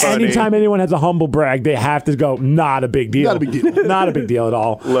genius. Anytime anyone has a humble brag, they have to go, not a big deal. Not a big deal. Not a big deal at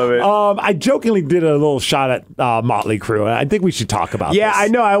all. Love it. I jokingly did a little shot at Motley Crue, and I think we should talk about this. Yeah, I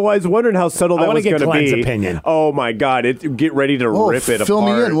know. I was wondering how subtle that was going to be. I want to get Glenn's opinion. Oh, my God. Get ready to rip it fill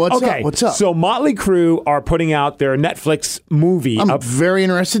apart. me in. What's up? So Motley Crue are putting out their Netflix movie. I'm very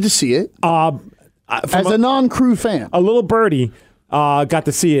interested to see it. As a non-Crue fan. A little birdie got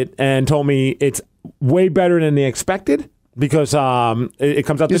to see it and told me it's way better than they expected because it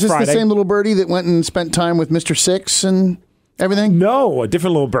comes out this Friday. Is this the same little birdie that went and spent time with Mr. Six and everything? No, a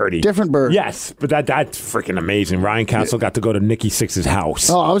different little birdie. Different bird. Yes, but that's freaking amazing. Ryan Castle got to go to Nikki Sixx's house.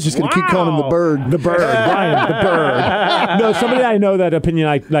 Oh, I was just going to keep calling him the bird. The bird. Ryan, the bird. No, somebody I know that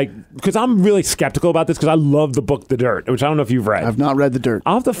opinion, because I'm really skeptical about this because I love the book The Dirt, which I don't know if you've read. I've not read The Dirt.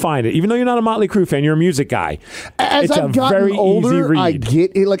 I'll have to find it. Even though you're not a Motley Crue fan, you're a music guy. As it's I've a gotten very older, easy read. I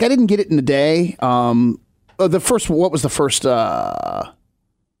get it. Like, I didn't get it in a day. What was the first...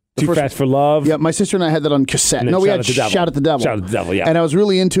 Too Fast for Love. Yeah, my sister and I had that on cassette. No, we had Shout at the Devil. Shout at the Devil, yeah. And I was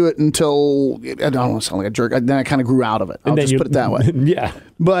really into it until, I don't want to sound like a jerk, then I kind of grew out of it. I'll just put it that way. Yeah.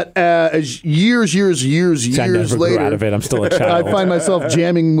 But as years I never later, grew out of it. I'm still a child. I find myself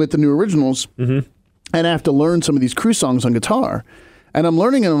jamming with the new originals, and I have to learn some of these Crue songs on guitar. And I'm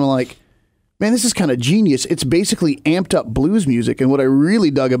learning and I'm like, man, this is kind of genius. It's basically amped up blues music. And what I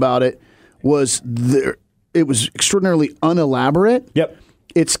really dug about it was it was extraordinarily unelaborate. Yep.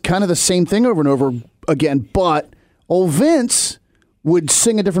 It's kind of the same thing over and over again, but old Vince would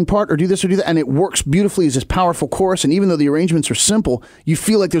sing a different part or do this or do that, and it works beautifully as this powerful chorus, and even though the arrangements are simple, you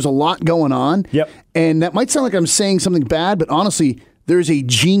feel like there's a lot going on. Yep. And that might sound like I'm saying something bad, but honestly, there's a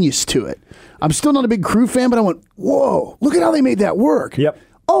genius to it. I'm still not a big Crue fan, but I went, whoa, look at how they made that work. Yep.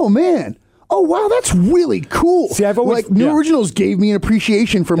 Oh, man. Oh, wow, that's really cool. See, I've always... New Originals gave me an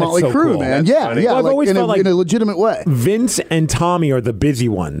appreciation for Motley Crue, cool. man. That's funny. Well, I've always felt in a legitimate way. Vince and Tommy are the busy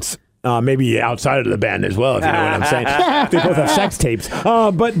ones. Maybe outside of the band as well, if you know what I'm saying. They both have sex tapes.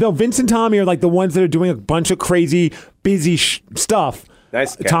 But no, Vince and Tommy are like the ones that are doing a bunch of crazy, busy stuff.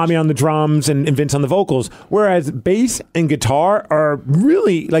 Nice catch. Tommy on the drums and Vince on the vocals. Whereas bass and guitar are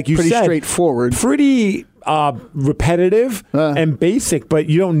really, like you pretty said, straightforward. Pretty repetitive and basic, but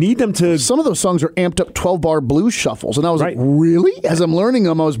you don't need them to... Some of those songs are amped up 12-bar blues shuffles, and I was like, really? As I'm learning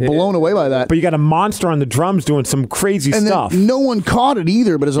them, I was blown away by that. But you got a monster on the drums doing some crazy stuff. No one caught it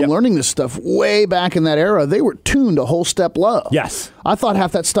either, but as I'm learning this stuff, way back in that era, they were tuned a whole step low. Yes. I thought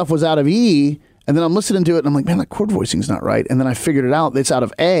half that stuff was out of E, and then I'm listening to it, and I'm like, man, that chord voicing's not right. And then I figured it out. It's out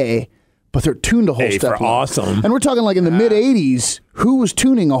of A, but they're tuned a whole step low. Awesome. And we're talking like in the mid-'80s, who was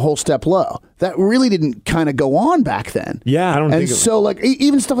tuning a whole step low? That really didn't kind of go on back then. Yeah, I don't think... And so, like,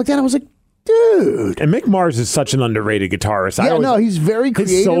 even stuff like that, I was like, dude. And Mick Mars is such an underrated guitarist. Yeah, he's very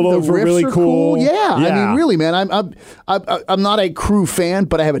creative. His solos the riffs were really are cool. Yeah, I mean, really, man. I'm not a Crue fan,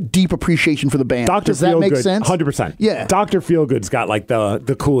 but I have a deep appreciation for the band. Does that make sense? 100%. Yeah. Dr. Feelgood's got like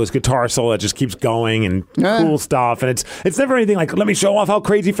the coolest guitar solo that just keeps going and cool stuff. And it's never anything like, let me show off how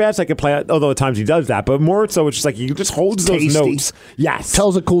crazy fast I can play it. Although at times he does that, but more so it's just like he just holds those notes. Yes.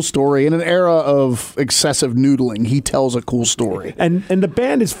 Tells a cool story. In an era of excessive noodling, he tells a cool story. And the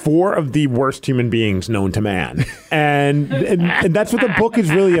band is 4 of the worst human beings known to man, and that's what the book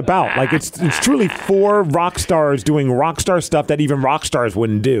is really about. Like it's truly 4 rock stars doing rock star stuff that even rock stars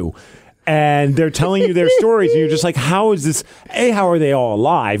wouldn't do, and they're telling you their stories, and you're just like, how is this? How are they all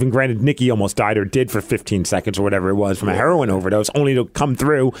alive? And granted, Nicky almost died or did for 15 seconds or whatever it was from a heroin overdose, only to come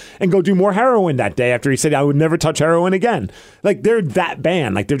through and go do more heroin that day after he said I would never touch heroin again. Like they're that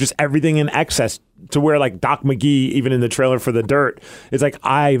band. Like they're just everything in excess. To where like Doc McGee, even in the trailer for The Dirt, is like,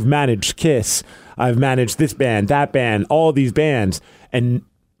 I've managed Kiss, I've managed this band, that band, all these bands, and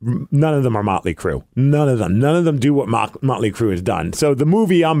none of them are Motley Crue. None of them do what Motley Crue has done. So the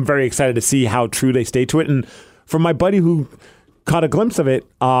movie, I'm very excited to see how true they stay to it. And from my buddy who caught a glimpse of it,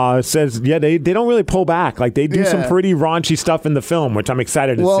 says, they don't really pull back. Like, they do some pretty raunchy stuff in the film, which I'm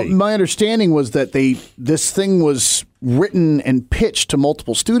excited to see. Well, my understanding was that this thing was written and pitched to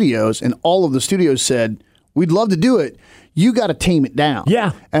multiple studios, and all of the studios said, we'd love to do it. You got to tame it down.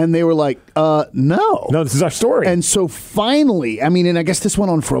 Yeah. And they were like, no. No, this is our story. And so finally, I mean, and I guess this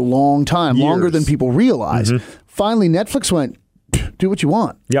went on for a long time, longer than people realize. Finally, Netflix went, do what you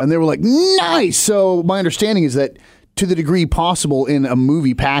want. Yep. And they were like, nice. So my understanding is that to the degree possible in a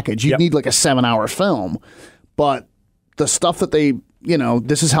movie package, you'd need like a 7-hour film. But the stuff that they,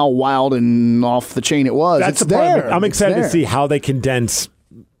 this is how wild and off the chain it was. That's it's there. I'm excited to see how they condense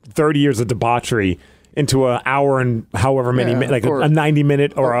 30 years of debauchery into an hour and however many minutes, like a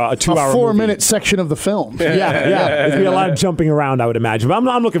 90-minute or a 2-hour 4-minute section of the film. Yeah. There'd be a lot of jumping around, I would imagine. But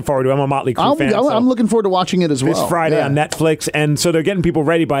I'm looking forward to it. I'm a Motley Crue fan. I'm looking forward to watching it as well. This Friday on Netflix. And so they're getting people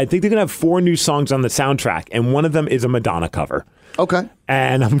ready, but I think they're going to have 4 new songs on the soundtrack. And one of them is a Madonna cover. Okay.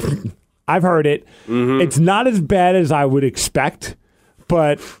 And I've heard it. It's not as bad as I would expect,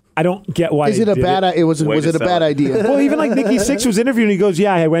 but I don't get why. Is it a bad? Was it a bad idea? Well, even like Nikki Sixx was interviewed, and he goes,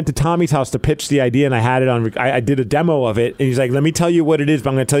 "Yeah, I went to Tommy's house to pitch the idea, and I had it on. I did a demo of it, and he's like, let me tell you what it is, but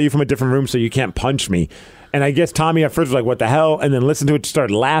I'm going to tell you from a different room so you can't punch me." And I guess Tommy at first was like, "What the hell?" And then listened to it,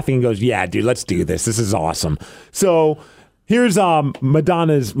 started laughing, and goes, "Yeah, dude, let's do this. This is awesome." So here's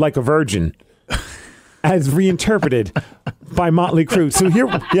Madonna's "Like a Virgin." As reinterpreted by Motley Crue. So here,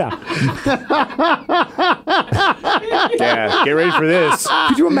 yeah, get ready for this.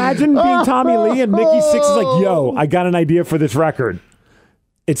 Could you imagine being Tommy Lee and Nikki Sixx is like, yo, I got an idea for this record.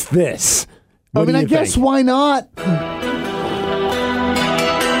 It's this. What do you guess think? Why not?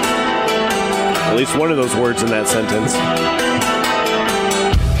 At least one of those words in that sentence.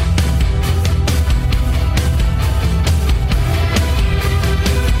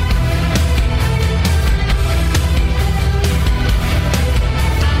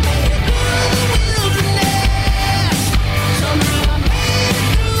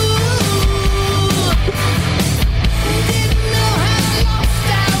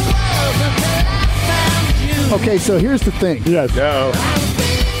 Okay, so here's the thing. Yes. No.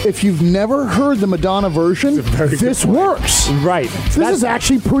 If you've never heard the Madonna version, this works. Right. This is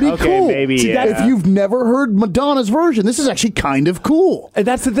actually pretty cool. Maybe, if you've never heard Madonna's version, this is actually kind of cool. And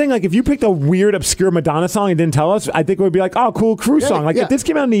that's the thing. Like, if you picked a weird, obscure Madonna song and didn't tell us, I think it would be like, oh, cool Crue song. Like, if this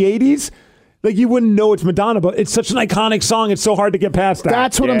came out in the 80s, like, you wouldn't know it's Madonna, but it's such an iconic song. It's so hard to get past that.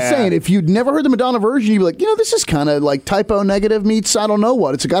 That's what I'm saying. If you'd never heard the Madonna version, you'd be like, this is kind of like Typo Negative meets I don't know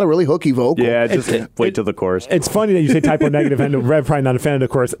what. It's got a really hooky vocal. Yeah, just wait till the chorus. It's funny that you say Typo Negative, and Rev probably not a fan of the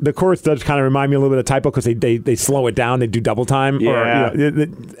chorus. The chorus does kind of remind me a little bit of Typo because they slow it down. They do double time. Yeah. Or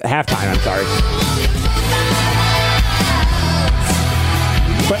halftime, I'm sorry.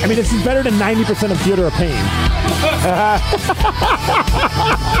 But, I mean, this is better than 90% of Theater of Pain.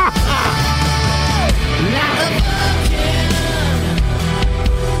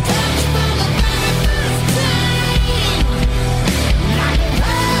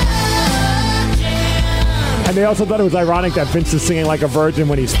 And they also thought it was ironic that Vince is singing like a virgin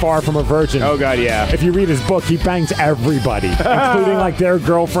when he's far from a virgin. Oh, God, yeah. If you read his book, he bangs everybody, including like their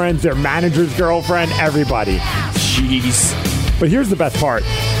girlfriends, their manager's girlfriend, everybody. Jeez. But here's the best part,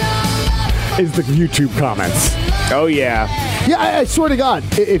 is the YouTube comments. Oh, yeah. Yeah, I swear to God,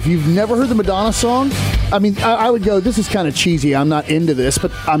 if you've never heard the Madonna song, I mean, I would go, this is kind of cheesy. I'm not into this,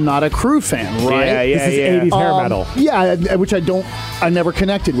 but I'm not a Crue fan, right? Yeah, this is 80s hair metal. Yeah, which I never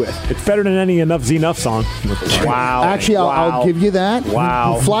connected with. It's better than any Enough Enough song. Wow. Actually, I'll give you that.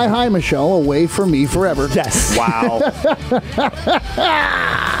 Wow. Fly high, Michelle, away from me forever. Yes. Wow.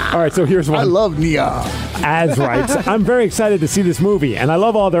 All right, so here's one. I love Neon. Az writes, I'm very excited to see this movie, and I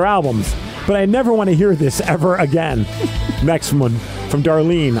love all their albums, but I never want to hear this ever again. Next one from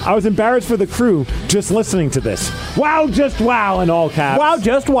Darlene. I was embarrassed for the Crue just listening to this. Wow, just wow, in all caps. Wow,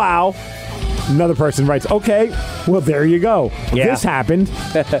 just wow. Another person writes, okay, well, there you go. Yeah. This happened.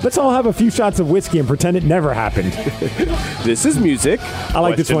 Let's all have a few shots of whiskey and pretend it never happened. This is music. I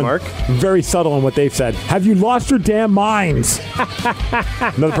like this one. Mark. Very subtle in what they've said. Have you lost your damn minds?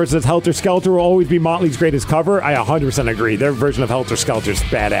 Another person says, Helter Skelter will always be Motley's greatest cover. I 100% agree. Their version of Helter Skelter is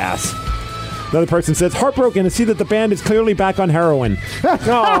badass. Another person says, heartbroken to see that the band is clearly back on heroin.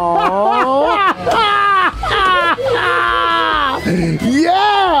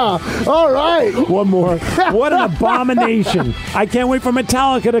 Yeah! All right. One more. What an abomination. I can't wait for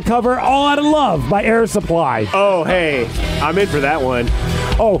Metallica to cover All Out of Love by Air Supply. Oh, hey. I'm in for that one.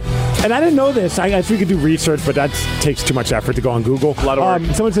 Oh, and I didn't know this. I guess we could do research, but that takes too much effort to go on Google. A lot of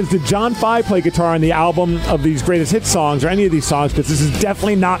work. Someone says, did John 5 play guitar on the album of these greatest hit songs or any of these songs? Because this is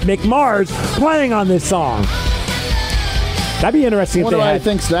definitely not Mick Mars playing on this song. That'd be interesting if they Why had.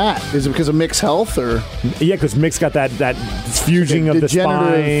 thinks that? Is it because of Migs' health or? Yeah, because Migs got that fusing of the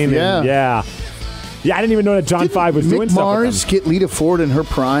spine. Yeah. Yeah, I didn't even know that John 5 was doing Mick stuff Mars with get Lita Ford in her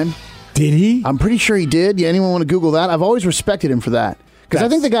prime? Did he? I'm pretty sure he did. Yeah, anyone want to Google that? I've always respected him for that. Because I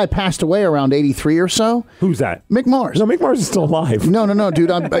think the guy passed away around 83 or so. Who's that? Mick Mars. No, Mick Mars is still alive. No, dude.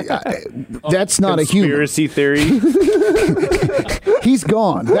 That's not a human. Conspiracy theory. He's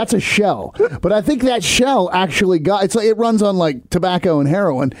gone. That's a shell. But I think that shell actually it runs on like tobacco and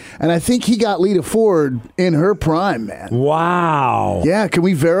heroin. And I think he got Lita Ford in her prime, man. Wow. Yeah, can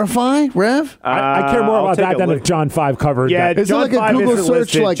we verify, Rev? I care more about that than if John 5 covered. Yeah, that. Is it like a Google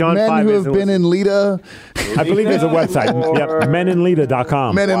search like John men 5 who have been in Lita? I believe there's a website. Yep, meninlita.com.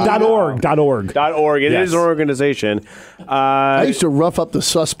 .org. It is an organization. I used to rough up the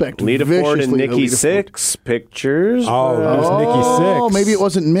suspect Lita Ford and Nikki Sixx pictures. Oh, there's Nikki Sixx. Oh, maybe it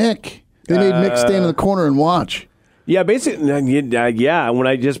wasn't Mick. They made Mick stand in the corner and watch. Yeah, basically, yeah. When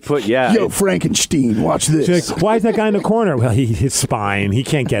I just put, Yo, Frankenstein, watch this. She's like, why is that guy in the corner? Well, his spine. He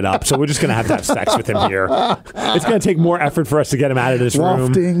can't get up, so we're just going to have sex with him here. It's going to take more effort for us to get him out of this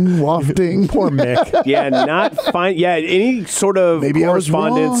room. Wafting. Poor Mick. Yeah, not fine. Yeah, any sort of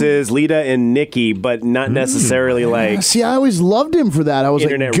correspondence is Lita and Nikki, but not necessarily like. See, I always loved him for that. I was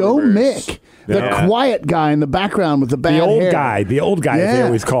like, go rumors. Mick. The quiet guy in the background with the bad hair. The old guy, as they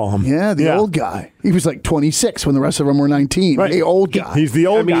always call him. Yeah, the old guy. He was like 26 when the rest of them were 19. Right. The old guy. He's the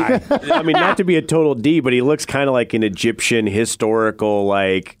old guy. I mean, not to be a total D, but he looks kind of like an Egyptian historical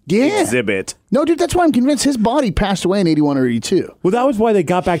exhibit. No, dude, that's why I'm convinced his body passed away in 81 or 82. Well, that was why they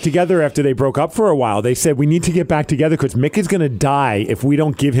got back together after they broke up for a while. They said, we need to get back together because Mick is going to die if we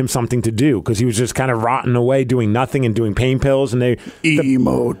don't give him something to do, because he was just kind of rotting away doing nothing and doing pain pills. And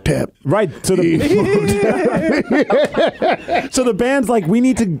Emo-tep. Right. So so the band's like, we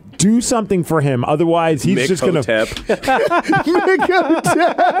need to do something for him. Otherwise, he's just going to...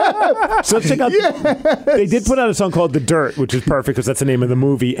 So check out... Yes. They did put out a song called The Dirt, which is perfect because that's the name of the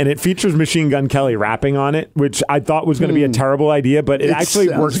movie. And it features Machine Gun Kelly rapping on it, which I thought was going to be a terrible idea, but it actually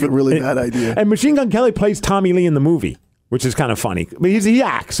works. Like a really bad idea. And Machine Gun Kelly plays Tommy Lee in the movie, which is kind of funny. But he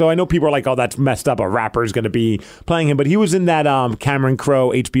acts, so I know people are like, oh, that's messed up. A rapper is going to be playing him. But he was in that Cameron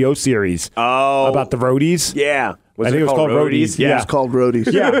Crowe HBO series about the roadies. Yeah. I think it was called Roadies. Yeah, it was called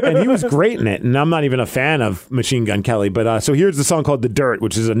Roadies. Yeah, and he was great in it. And I'm not even a fan of Machine Gun Kelly. But so here's the song called The Dirt,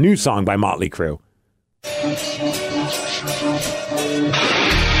 which is a new song by Motley Crue.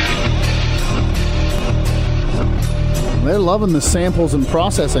 They're loving the samples and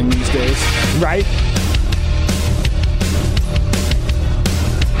processing these days. Right?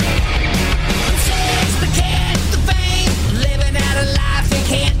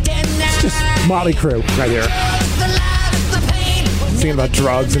 It's just Motley Crue right here. Singing about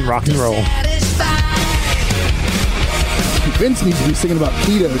drugs and rock and roll. Vince needs to be singing about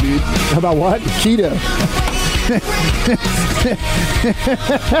keto, dude. About what? Keto.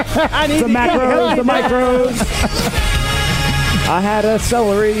 I need the macros, the micros. I had a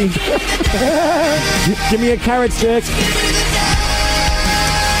celery. Give me a carrot stick.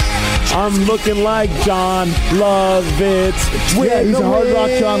 I'm looking like John Lovitz. Yeah, he's a hard rock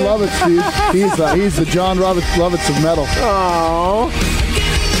John Lovitz, dude. He's the John Lovitz of metal. Oh.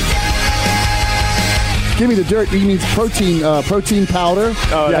 Give me the dirt. He means protein powder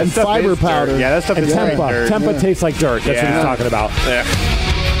and fiber powder. Dirt. Yeah, that stuff is Tempa. Tempa tastes like dirt. That's what he's talking about. Yeah.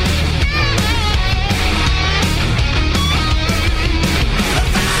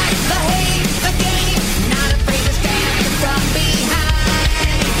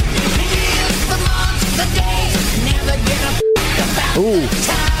 Ooh.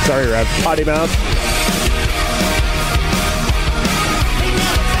 Sorry, Rev. Potty mouth.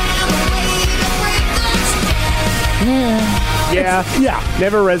 Yeah.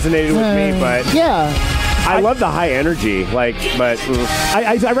 Never resonated with me, but I love the high energy. I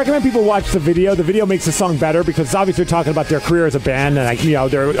recommend people watch the video. The video makes the song better because obviously they're talking about their career as a band, and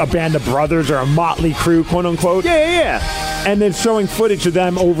they're a band of brothers or a Motley Crue, quote unquote. Yeah. And then showing footage of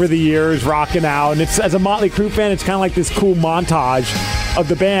them over the years rocking out. And it's, as a Motley Crue fan, it's kind of like this cool montage of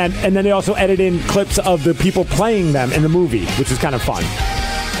the band. And then they also edit in clips of the people playing them in the movie, which is kind of fun.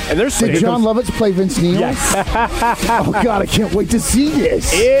 And there's Did John Lovitz play Vince Neil? Yes. Oh, God, I can't wait to see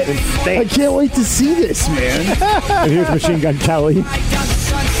this. I can't wait to see this, man. And here's Machine Gun Kelly.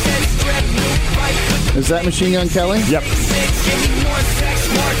 Is that Machine Gun Kelly? Yep.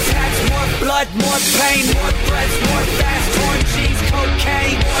 Blood, more pain, more breath, more fast, torn cheese,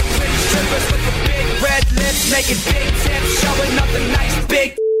 cocaine, more rich strippers with the big red lips, making big tips, showing up the nice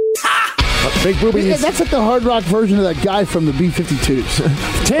big. Ha! Big boobies. Yeah, that's like the hard rock version of that guy from the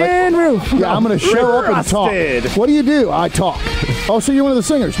B-52s. Tin roof. Yeah, I'm going to show up and talk. What do? I talk. Oh, so you're one of the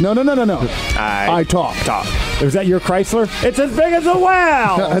singers? No. I talk. Is that your Chrysler? It's as big as a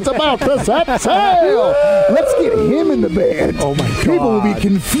well. It's about to set sail. Let's get him in the band. Oh, my God. People will be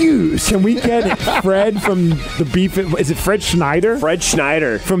confused. Can we get Fred from the B-50? Is it Fred Schneider? Fred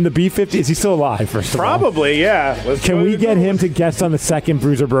Schneider. From the B-50? Is he still alive, first of all? Probably, yeah. Can we get him to guest on the second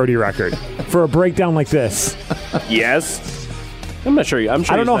Bruiser Brody record for a breakdown like this? Yes. I'm not sure. I'm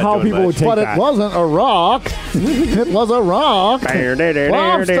sure. I don't know how people would take but that. But it wasn't a rock. It was a rock.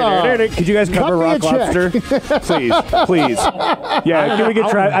 Lobster. Could you guys cover Rock Lobster? Please. Yeah, can we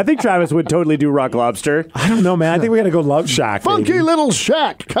get Travis? I think Travis would totally do Rock Lobster. I don't know, man. I think we got to go Love Shack. Funky baby. little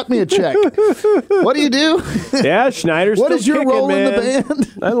shack. Cut me a check. What do you do? Yeah, Schneider's What still is your kicking, role man. in the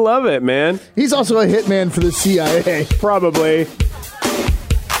band? I love it, man. He's also a hitman for the CIA. Probably.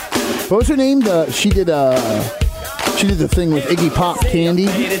 What was her name? She did the thing with Iggy Pop Candy.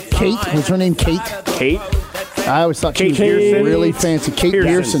 Kate? Was her name Kate? Kate? I always thought Kate she was Pearson. really fancy. Kate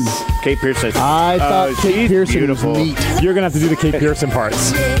Pearson. Kate Pearson. I thought Kate she's Pearson beautiful. was neat. You're going to have to do the Kate Pearson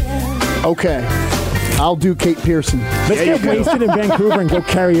parts. Okay. I'll do Kate Pearson. Let's get wasted in Vancouver and go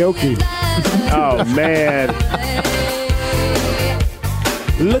karaoke. Oh, man.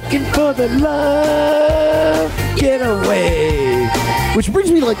 Looking for the love getaway. Which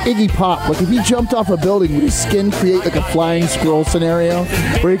brings me to like Iggy Pop. Like if he jumped off a building, would his skin create like a flying squirrel scenario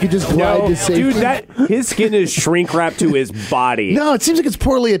where he could just glide to safety? Dude, his skin is shrink wrapped to his body. No, it seems like it's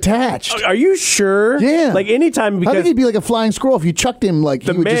poorly attached. Are you sure? Yeah. Like anytime, I because think he'd be like a flying squirrel if you chucked him. Like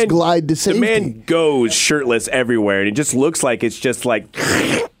he would just glide to safety. The man goes shirtless everywhere, and it just looks like it's just like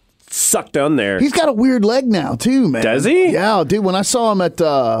sucked on there. He's got a weird leg now too, man. Does he? Yeah, dude. When I saw him at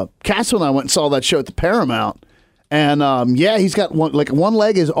Castle, and I went and saw that show at the Paramount. And he's got one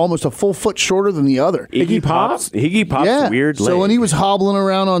leg is almost a full foot shorter than the other. Iggy Pop's weird leg. So when he was hobbling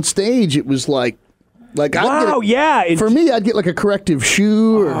around on stage, it was like wow, yeah. For me, I'd get like a corrective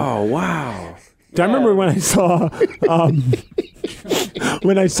shoe. Oh wow. I remember when I saw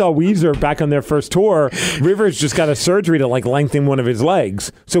Weezer back on their first tour, Rivers just got a surgery to like lengthen one of his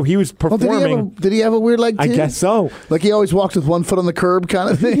legs. So he was performing. Did he have a weird leg too? I guess so. Like he always walked with one foot on the curb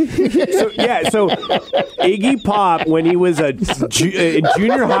kind of thing? So Iggy Pop, when he was in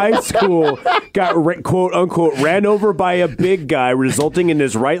junior high school, got quote unquote ran over by a big guy, resulting in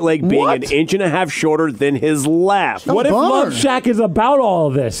his right leg being an inch and a half shorter than his left. What if Love Shack is about all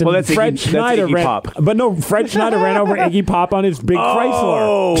of this? And well, that's Fred Schneider Iggy Pop. But no, Fred Schneider ran over Iggy Pop on his big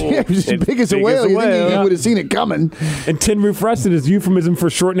Chrysler. Yeah, it was as big as a whale. You think he would have seen it coming. And Tin Roof Rusted is euphemism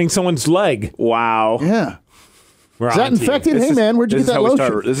for shortening someone's leg. Wow. Yeah. Is that infected? Hey, man, where'd you get that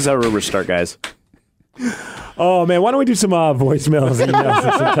lotion? This is how rumors start, guys. Oh, man, why don't we do some voicemails, emails,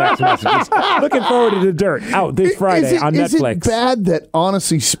 and some text messages? Looking forward to The Dirt, out this Friday on Netflix. Is it bad that,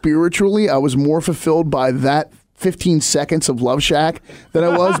 honestly, spiritually, I was more fulfilled by that 15 seconds of Love Shack than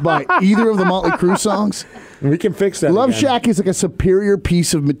I was by either of the Motley Crue songs? We can fix that. Love Shack is like a superior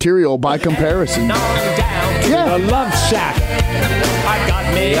piece of material by comparison. Yeah. The Love Shack. I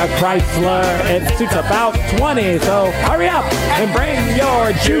got me a Chrysler. It suits about 20, so hurry up and bring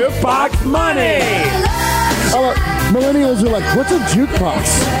your jukebox money. Millennials are like, what's a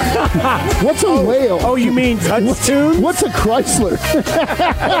jukebox? What's a whale? Oh, you mean touch tune? What's a Chrysler?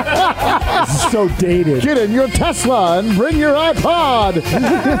 So dated. Get in your Tesla and bring your iPod.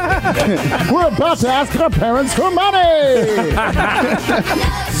 We're about to ask our parents for money.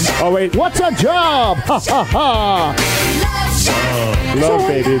 Oh, wait. What's a job? Ha, ha, ha. Love,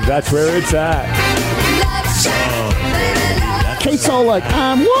 baby. That's where it's at. Kate's all like,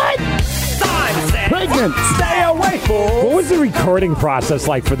 what? Pregnant. Stay away, fool. What was the recording process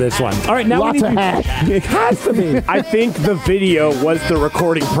like for this one? All right, now lots of hash. It has to be. I think the video was the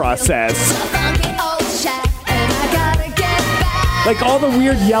recording process. Like all the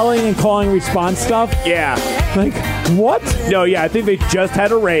weird yelling and calling response stuff. Yeah. Like, what? No, yeah, I think they just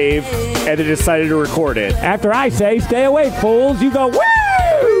had a rave and they decided to record it. After I say, stay away, fools, you go, woo!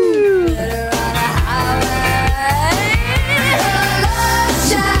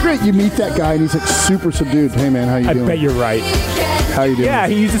 Great, you meet that guy and he's like super subdued. Hey man, how you doing? I bet you're right. How you doing? Yeah,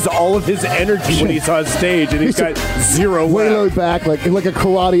 he uses all of his energy when he's on stage, and he's got zero way left. laid back, like a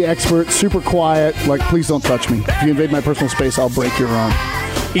karate expert, super quiet. Like, please don't touch me. If you invade my personal space, I'll break your arm.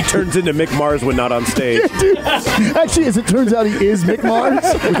 He turns into Mick Mars when not on stage. Yeah, dude. Actually, as it turns out, he is Mick Mars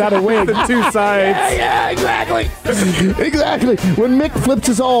without a wig. The two sides. Yeah, exactly. Exactly. When Mick flips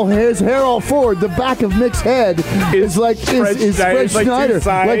his hair all forward, the back of Mick's head is Fred Schneider,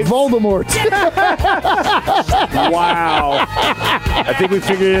 like Voldemort. Wow. I think we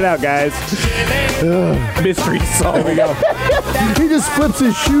figured it out, guys. Mystery solved. There we go. He just flips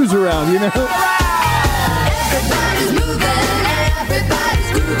his shoes around, you know? Everybody's moving,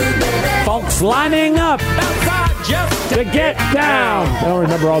 everybody's grooving, baby. Folks lining up to get down. I don't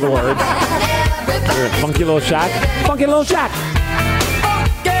remember all the words. Funky little shack. Funky little shack.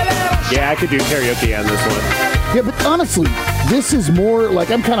 Yeah, I could do karaoke on this one. Yeah, but honestly, this is more like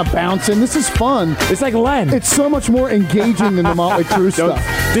I'm kind of bouncing. This is fun. It's like Len. It's so much more engaging than the Motley Crue stuff.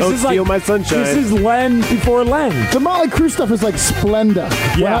 Don't steal my sunshine. This is Len before Len. The Motley Crue stuff is like Splenda.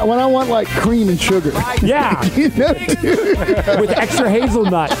 Yeah. When I want like cream and sugar. Yeah. You know, dude? With extra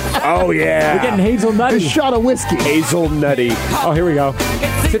hazelnut. Oh, yeah. We're getting hazelnutty. A shot of whiskey. Hazelnutty. Oh, here we go.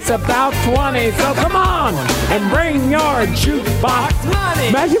 It's about 20, so come on and bring your jukebox.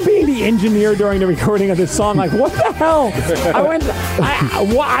 Imagine being the engineer during the recording of this song. Like, what the hell?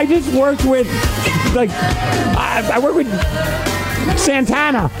 I just worked with, I worked with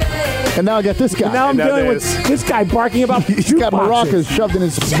Santana. And now I got this guy. Now I'm dealing with this guy barking about He's jukeboxes. got maracas shoved in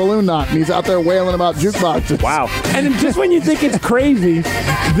his balloon knot, and he's out there wailing about jukeboxes. Wow. And then just when you think it's crazy,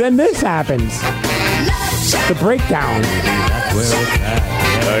 then this happens. The breakdown.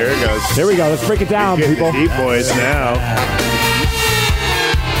 Oh, here it goes. Here we go. Let's break it down, people. Deep boys now.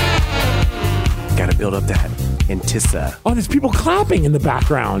 Gotta build up that Antissa. Oh, there's people clapping in the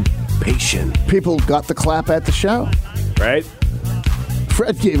background. Patient. People got the clap at the show. Right?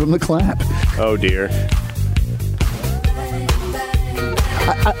 Fred gave him the clap. Oh, dear.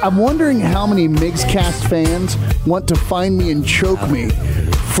 I'm wondering how many MigsCast fans want to find me and choke me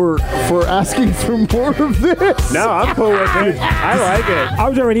for asking for more of this. No, I'm cool with it. I like it. I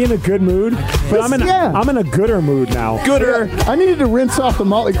was already in a good mood, but I'm in a gooder mood now. Gooder. I needed to rinse off the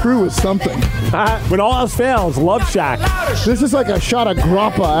Motley Crue with something. When all else fails, Love Shack. This is like a shot of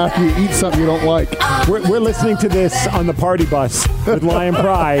grappa after you eat something you don't like. We're listening to this on the party bus with Lion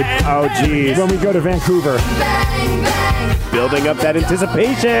Pride. Oh, geez. When we go to Vancouver. Building up that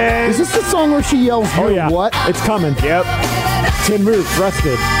anticipation. Is this the song where she yells, Oh, yeah. what? It's coming. Yep. Tin Roof,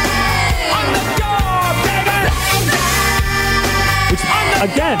 Rusted. Which,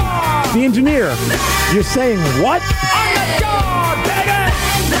 again, the engineer, you're saying what?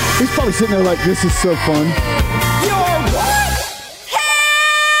 He's probably sitting there like, this is so fun.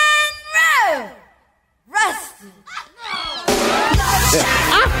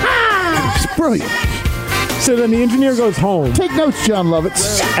 It's brilliant. So then the engineer goes home. Take notes, John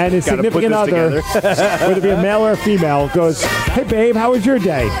Lovitz. And his significant other, whether it be a male or a female, goes, hey, babe, how was your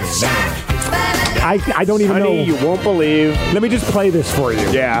day? I don't even know. You won't believe. Let me just play this for you.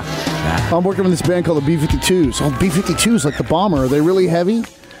 Yeah. I'm working with this band called the B-52s. Oh, B-52s, like the bomber. Are they really heavy?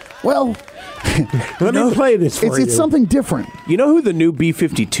 Well, let me play this for you. It's something different. You know who the new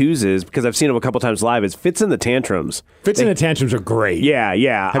B-52s is? Because I've seen them a couple times live. It's Fits in the Tantrums. Fits in the Tantrums are great. Yeah,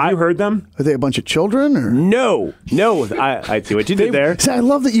 yeah. Have you heard them? Are they a bunch of children? Or? No. I see what you did there. See, I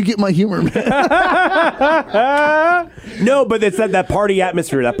love that you get my humor, man. No, but it's that party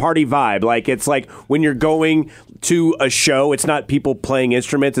atmosphere, that party vibe. Like, it's like when you're going to a show, it's not people playing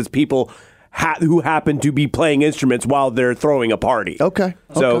instruments, it's people who happen to be playing instruments while they're throwing a party. Okay.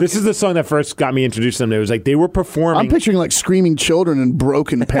 So this is the song that first got me introduced to them. It was like they were performing. I'm picturing like screaming children and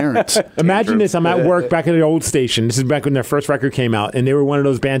broken parents. Imagine this. I'm at work back at the old station. This is back when their first record came out, and they were one of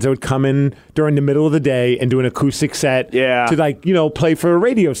those bands that would come in during the middle of the day and do an acoustic set to play for a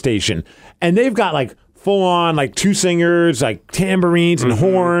radio station. And they've got like full on like two singers, like tambourines and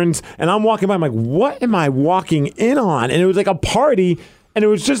horns. And I'm walking by, I'm like, what am I walking in on? And it was like a party. And it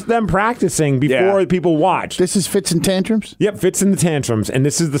was just them practicing before people watched. This is Fits and Tantrums? Yep, Fits in the Tantrums. And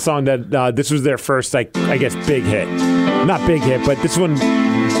this is the song that, this was their first, like, I guess, big hit. Not big hit, but this one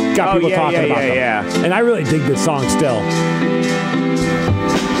got people talking about them. Yeah. And I really dig this song still.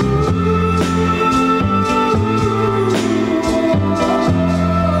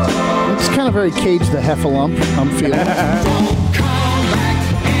 It's kind of very Cage the Heffalump, I'm feeling.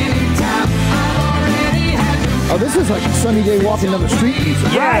 Oh, this is like a sunny day walking down the street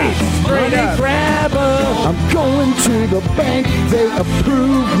music. Right. Straight up. I'm going to the bank. They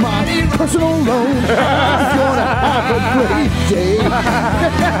approve my personal loan. I'm gonna have a great day.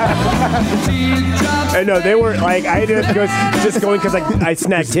 I know they were like I ended up just going because I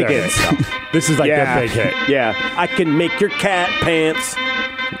snagged tickets. This is like their big hit. Yeah, I can make your cat pants.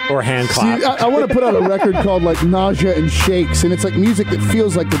 or hand clap. See, I want to put out a record called like Nausea and Shakes, and it's like music that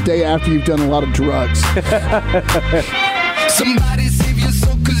feels like the day after you've done a lot of drugs. Somebody save your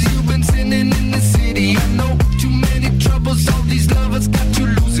soul, 'cause you've been sinning in the city. I know too many troubles, all these lovers got you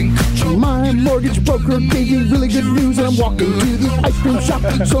losing control. My mortgage broker gave me really good news, and I'm walking to the ice cream shop,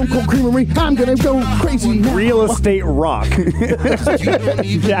 Stone Cold Creamery. I'm gonna go crazy now. Real estate rock.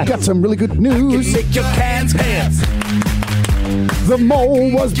 Got some really good news. Make your cans hands. The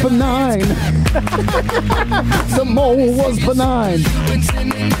mole was benign. The mole was benign.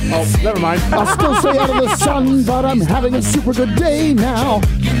 Oh, never mind. I'll still stay out of the sun, but I'm having a super good day now.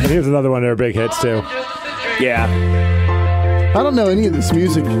 And here's another one of their big hits, too. Yeah. I don't know any of this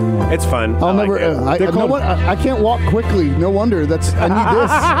music. It's fun. I'll I never. like it. I can't walk quickly. No wonder. I need this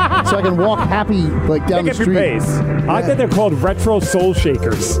so I can walk happy like down Pick the up your street. pace. I like that they're called retro soul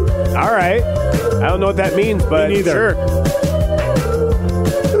shakers. All right. I don't know what that means, but Me neither. sure.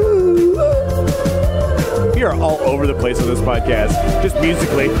 We are all over the place with this podcast, just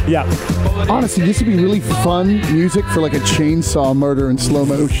musically. Yeah. Honestly, this would be really fun music for like a chainsaw murder in slow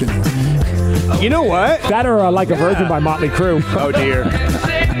motion. You know what? That or like a version by Motley Crue. Oh, dear.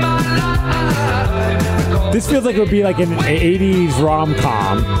 This feels like it would be like an 80s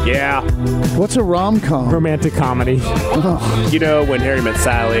rom-com, Yeah. What's a rom-com? romantic comedy. You know, When Harry Met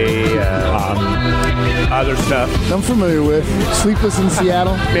Sally, other stuff, I'm familiar with Sleepless in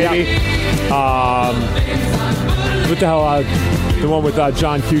Seattle. maybe. What the hell? The one with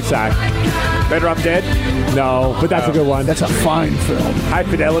John Cusack. Better Off Dead, No, but that's a good one. That's a fine film. High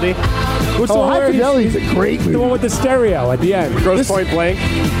Fidelity, What's Oh, the High one? Fidelity is a great The one movie. with the stereo at the end. Gross Point Blank.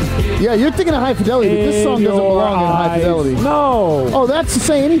 Yeah, you're thinking of High Fidelity, but this song In doesn't your belong in High eyes. Fidelity. No. Oh, that's to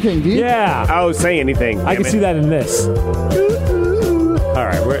say anything, dude. Yeah. Oh, say anything. I can see that in this. All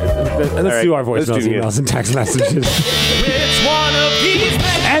right, let's right, do our let's voicemails, do it. emails, and text messages. Which one of these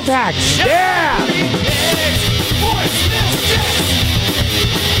Anthrax! Yeah!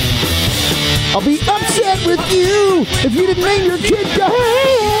 I'll be upset with you if you didn't name your kid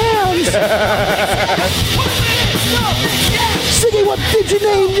Hands. Siggy, what did you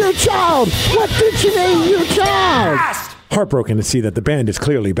name your child? What did you name your child? Heartbroken to see that the band is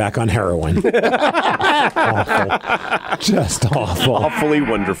clearly back on heroin. Awful. Just awful. Awfully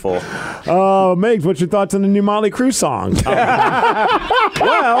wonderful. Oh, Migs, what's your thoughts on the new Motley Crue song?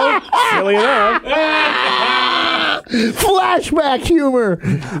 Well, silly enough. Flashback humor.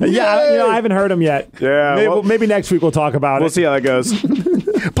 Yeah, I haven't heard them yet. Yeah, Maybe, well- maybe next week we'll talk about We'll it. see how that goes.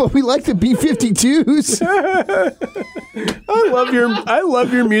 But we like the B-52s. I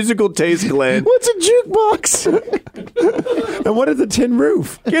love your musical taste, Glenn. What's a jukebox? And what is a tin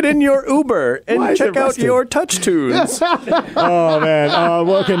roof? Get in your Uber Why and is check it out rusted? your touch tunes. Oh, man.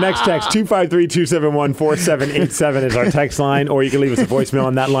 Well, okay, next text, 253-271-4787 is our text line, or you can leave us a voicemail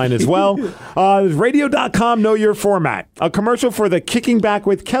on that line as well. Radio.com, know your format. A commercial for the Kicking Back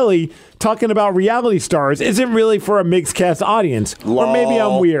with Kelly talking about reality stars isn't really for a MigsCast audience. Or maybe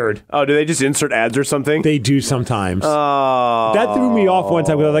I'm weird. Oh, do they just insert ads or something? They do sometimes. Oh. That threw me off one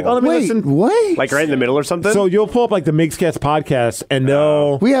time. I was like, oh, let me Wait, listen. what? Like right in the middle or something? So you'll pull up like the MigsCast podcast, and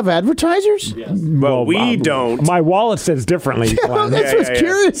they'll... We have advertisers? Well, we don't. My wallet says differently. That's what's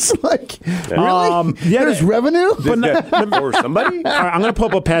curious. Like, really? Yeah, There's revenue? Or somebody? All right, I'm going to pull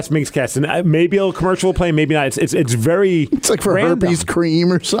up a past MigsCast, and maybe a commercial will play, maybe not. It's very It's like for random. herpes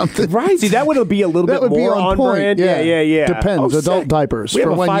cream or something. Right. See, that would be a little That bit would be more on on point. brand. Yeah. Yeah. Depends. Oh, Adult sick. diapers We have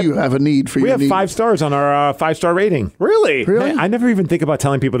for a when 5 you have a need for We your have need. 5 stars on our 5-star rating. Really? Really? I never even think about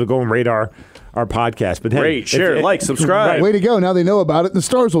telling people to go and rate our podcast. But hey, Great. Share, like, subscribe. Way to go. Now they know about it and the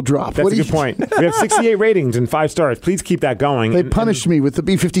stars will drop. That's What a do good point. We have 68 ratings and 5 stars. Please keep that going. They punished me with the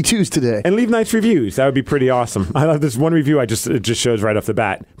B-52s today. And leave nice reviews. That would be pretty awesome. I love this one review. It just shows right off the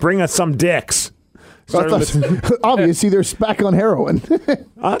bat. Bring us some dicks. Obviously, they're back on heroin.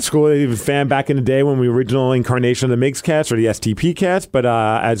 That's cool. He was a fan back in the day when we original incarnation of the MigsCast or the STP cast. But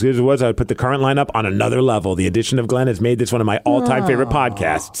as good as it was, I would put the current lineup on another level. The addition of Glenn has made this one of my all-time favorite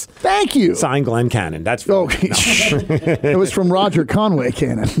podcasts. Thank you. Signed, Glenn Cannon. That's It was from Roger Conway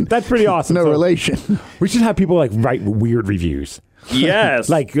Cannon. That's pretty awesome. No So relation. We should have people like write weird reviews, Yes.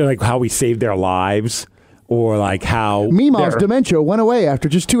 like how we saved their lives, or like how Meemaw's their- dementia went away after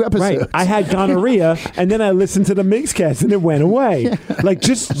just 2 episodes. Right. I had gonorrhea, and then I listened to the MigsCast, and it went away. Like,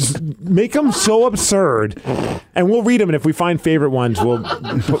 just make them so absurd, and we'll read them. And if we find favorite ones, we'll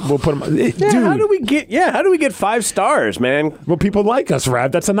put them. Dude, How do we get 5 stars, man? well, people like us,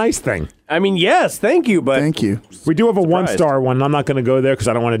 Rav. That's a nice thing. I mean, yes, thank you, but Thank you. We do have a Surprised. 1-star one, and I'm not going to go there because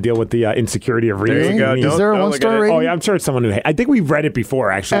I don't want to deal with the insecurity of reading. There you go. Is there a Don't 1-star look at it. rating? Oh yeah, I'm sure it's someone who. I think we've read it before.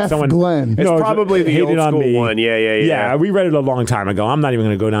 Actually, F. someone. Glenn. It's probably the hated old on school me. one. Yeah. We read it a long time ago. I'm not even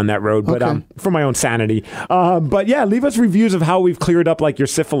going to go down that road, but for my own sanity. But yeah, leave us reviews of how we've cleared up like your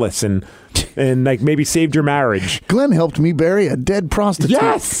syphilis and like maybe saved your marriage. Glenn helped me bury a dead prostitute.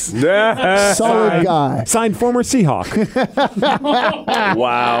 Yes. Solid guy. Signed former Seahawk.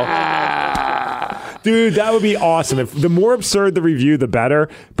 Wow. Dude, that would be awesome. If the more absurd the review, the better.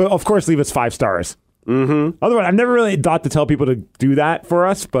 But of course, leave us 5 stars. Mm-hmm. Otherwise, I've never really thought to tell people to do that for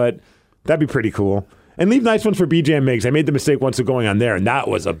us, but that'd be pretty cool. And leave nice ones for BJ and Migs. I made the mistake once of going on there, and that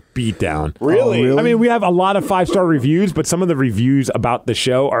was a beatdown. Really? I mean, we have a lot of 5-star reviews, but some of the reviews about the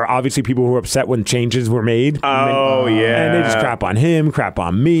show are obviously people who are upset when changes were made. Oh, yeah. And they just crap on him, crap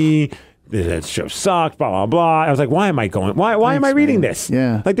on me. This show sucked, blah, blah, blah. I was like, why am I going? Why am I reading this?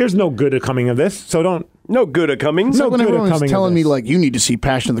 Yeah. Like, there's no good coming of this, so don't. No good a coming. So when good everyone's coming of telling me, this. like, you need to see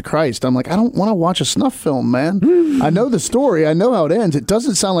Passion of the Christ, I'm like, I don't want to watch a snuff film, man. I know the story. I know how it ends. It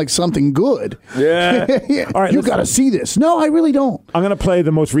doesn't sound like something good. Yeah. All right, you got to see this. No, I really don't. I'm going to play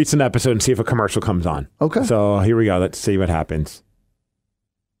the most recent episode and see if a commercial comes on. Okay. So here we go. Let's see what happens.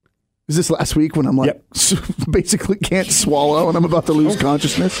 Is this last week when I'm like, basically can't swallow and I'm about to lose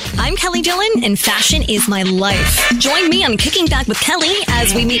consciousness? I'm Kelly Dillon, and fashion is my life. Join me on Kicking Back with Kelly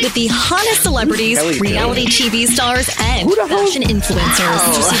as we meet with the hottest celebrities, reality TV stars, and fashion influencers.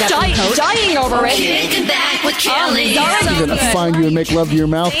 Did you see that coat? Dying over it. Kicking Back with Kelly. I'm going to find you and make love to your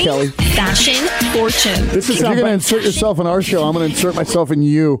mouth, Kelly. Fashion fortune. This is If you're going to insert yourself in our show, I'm going to insert myself in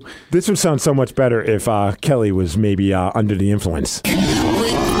you. This would sound so much better if Kelly was maybe under the influence.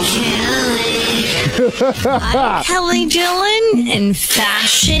 I'm Kelly Dillon, and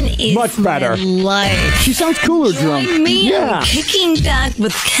fashion is Much better. my life. She sounds cooler drunk. Join me on Kicking Back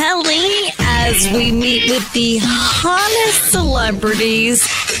with Kelly as we meet with the hottest celebrities,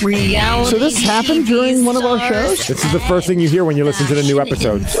 reality. So this happened during one of our shows? This is the first thing you hear when you listen to the new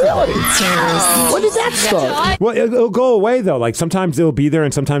episodes. Really? When did that start? Well, it'll go away, though. Like, sometimes it'll be there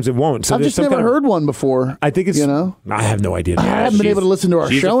and sometimes it won't. So I've there's just never some kind heard one before. I think it's, you know? I have no idea. I haven't been able to listen to our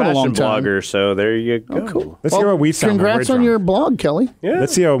She's show a in a long fashion time. blogger, so there you go. Oh, cool. Let's hear what we sound when Congrats we're on drunk. your blog, Kelly. Yeah.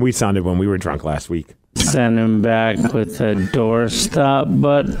 Let's see how we sounded when we were drunk last week. Send him back with a doorstop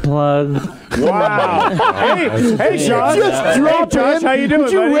butt plug. Wow. hey, Josh. Just drop in. How you doing,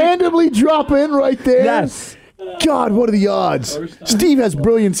 Did you buddy? randomly drop in right there? Yes. God, what are the odds? Steve has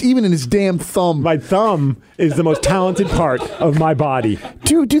brilliance even in his damn thumb. My thumb is the most talented part of my body.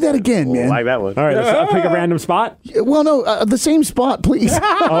 Dude, do that again, man. Like that one. All right, I'll pick a random spot. Well, no, the same spot, please.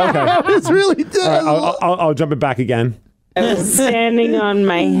 Oh, okay. It's really... All right, I'll jump it back again. Standing on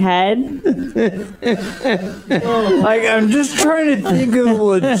my head. Like, I'm just trying to think of the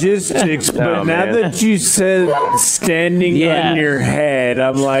logistics, but now that you said standing on your head,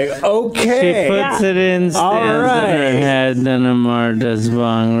 I'm like, okay. She puts it in, stands on her head, then Amar does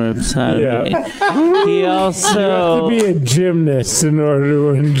bong rips out of it. He also... You have to be a gymnast in order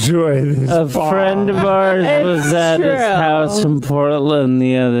to enjoy this. A friend of ours was at his house in Portland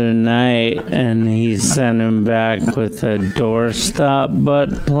the other night, and he sent him back with a doorstop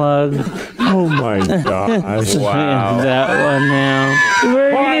butt plug. Oh my gosh. Wow. That one now. We're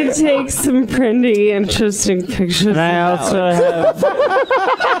going to take some pretty interesting pictures. And I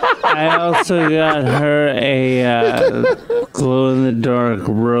also got her a glow-in-the-dark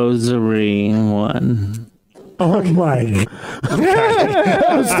rosary one. Oh my.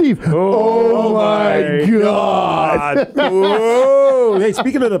 Steve. Oh my God. Whoa. Hey,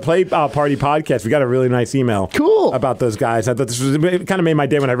 speaking of the Play Party podcast, we got a really nice email. Cool. About those guys. I thought this was, it kind of made my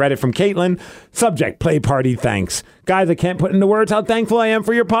day when I read it from Caitlin. Subject, Play Party, thanks. Guys, I can't put into words how thankful I am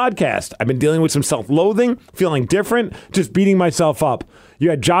for your podcast. I've been dealing with some self-loathing, feeling different, just beating myself up.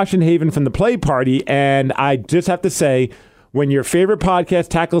 You had Josh and Haven from the Play Party, and I just have to say, when your favorite podcast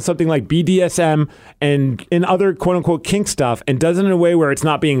tackles something like BDSM and other quote-unquote kink stuff and does it in a way where it's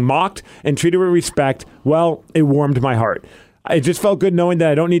not being mocked and treated with respect, well, it warmed my heart. It just felt good knowing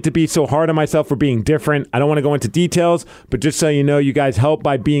that I don't need to be so hard on myself for being different. I don't want to go into details, but just so you know, you guys help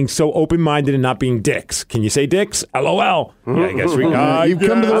by being so open-minded and not being dicks. Can you say dicks? LOL. Yeah, I guess we You've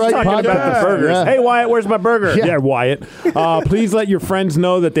come to the right Talking about podcast. the burgers. Yeah. Hey, Wyatt, where's my burger? Yeah, Wyatt. Please let your friends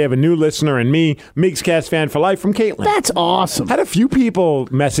know that they have a new listener in me, MigsCast fan for life from Caitlin. That's awesome. Had a few people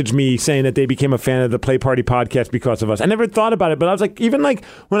message me saying that they became a fan of the Play Party podcast because of us. I never thought about it, but I was like, even like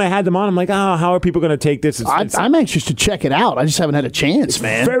when I had them on, I'm like, how are people going to take this? I'm anxious to check it out. I just haven't had a chance,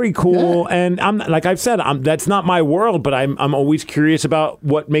 man. Very cool, and I'm like I've said, that's not my world, but I'm always curious about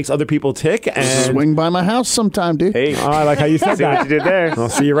what makes other people tick. And Swing by my house sometime, dude. Hey, I like how you said see what that. you did there. I'll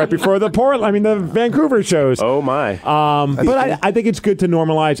see you right before the the Vancouver shows. Oh, my. But I think it's good to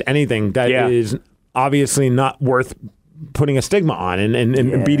normalize anything that is obviously not worth putting a stigma on and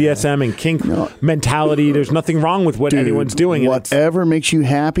BDSM and kink mentality. There's nothing wrong with what anyone's doing. Whatever makes you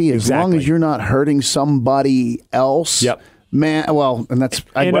happy, as long as you're not hurting somebody else. Yep. Man, well, and that's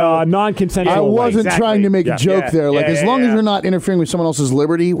non-consensual. I wasn't trying to make a joke there. Like, as long as you're not interfering with someone else's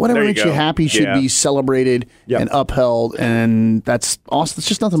liberty, whatever makes you happy should be celebrated and upheld. And that's awesome. It's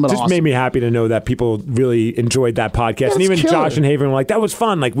just nothing but awesome. Made me happy to know that people really enjoyed that podcast, and even Josh and Haven were like, "That was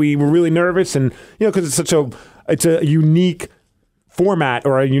fun." Like, we were really nervous, and because it's a unique format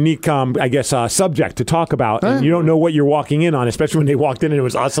or a unique, subject to talk about, and you don't know what you're walking in on, especially when they walked in and it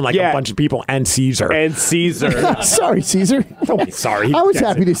was us and a bunch of people and Caesar. Sorry, Caesar. Don't be sorry. I was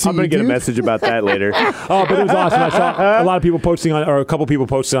happy to see you. I'm going to get a message about that later. But it was awesome. I saw a lot of people posting on, or a couple people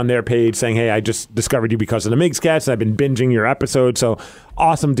posted on their page saying, "Hey, I just discovered you because of the MigsCast, and I've been binging your episode." So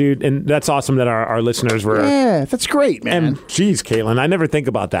awesome, dude. And that's awesome that our listeners were. Yeah, that's great, man. And geez, Caitlin, I never think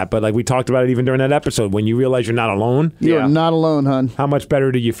about that, but like we talked about it even during that episode, when you realize you're not alone. You're not alone, hon. How much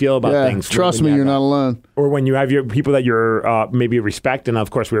better do you feel about things? Trust me, you're not alone. Or when you have your people that you're maybe respect, and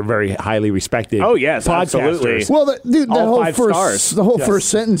of course we're very highly respected. Oh yes, absolutely. Well, the whole first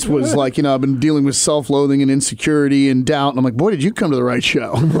sentence was like, I've been dealing with self-loathing and insecurity and doubt, and I'm like, boy, did you come to the right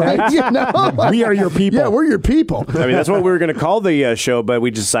show? Right? We are your people. Yeah, we're your people. I mean, that's what we were going to call the show, but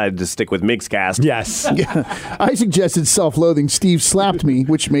we decided to stick with MigsCast. Yes. Yeah. I suggested self-loathing. Steve slapped me,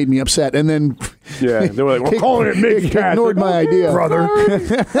 which made me upset, and then they were like, we're calling it MigsCast. Ignored my idea, brother.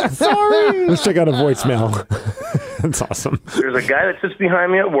 Sorry. Let's check out a voicemail. That's awesome. There's a guy that sits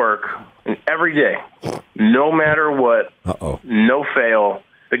behind me at work, and every day, no matter what, no fail,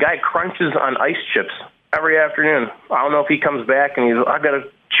 the guy crunches on ice chips every afternoon. I don't know if he comes back and I've got to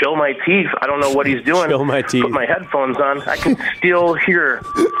chill my teeth. I don't know what he's doing. Chill my teeth. Put my headphones on. I can still hear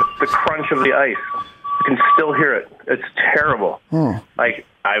the crunch of the ice. I can still hear it. It's terrible. Like,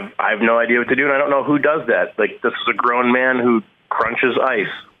 I have no idea what to do, and I don't know who does that. Like, this is a grown man who crunches ice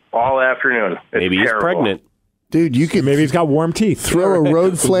all afternoon. It's Maybe he's terrible. pregnant. Dude, maybe he's got warm teeth. Throw a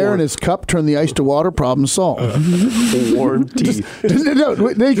road flare in his cup, turn the ice to water, problem solved. Warm teeth.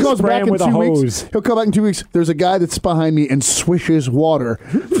 Then he goes back in 2 weeks. He'll come back in 2 weeks. There's a guy that's behind me and swishes water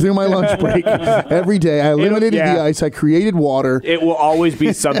through my lunch break every day. I eliminated the ice. I created water. It will always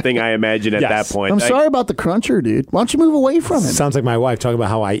be something, I imagine, at that point. I'm sorry about the cruncher, dude. Why don't you move away from it? Sounds like my wife talking about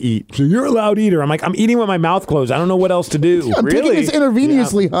how I eat. So you're a loud eater. I'm like, I'm eating with my mouth closed. I don't know what else to do. I'm taking this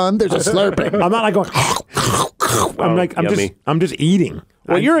intravenously, hon. There's a slurping. I'm not like going. I'm like, I'm just eating.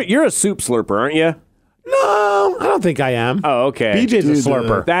 Well, you're a soup slurper, aren't you? No, I don't think I am. Oh, okay. BJ's a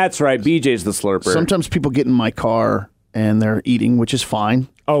slurper. That's right. BJ's the slurper. Sometimes people get in my car and they're eating, which is fine.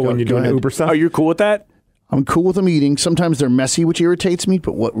 Oh, when you're doing Uber stuff? Oh, you're cool with that? I'm cool with them eating. Sometimes they're messy, which irritates me.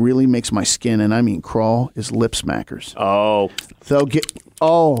 But what really makes my skin, and I mean crawl, is lip smackers. Oh. They'll get.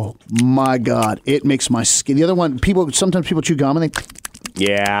 Oh my God! It makes my skin. The other one, sometimes people chew gum and they.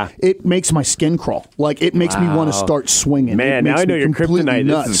 Yeah. It makes my skin crawl. Like, it makes me want to start swinging. Man, now I know your kryptonite.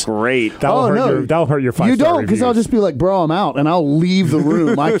 Nuts. This is great. That'll hurt your 5-star You don't, because I'll just be like, bro, I'm out, and I'll leave the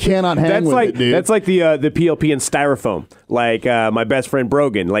room. I cannot hang with it, dude. That's like the PLP and styrofoam. Like, my best friend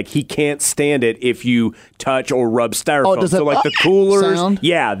Brogan, like, he can't stand it if you touch or rub styrofoam. Oh, does that, so, like, the coolers. sound?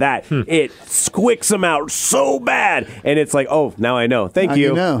 Yeah, that. It squicks them out so bad. And it's like, oh, now I know. Thank you.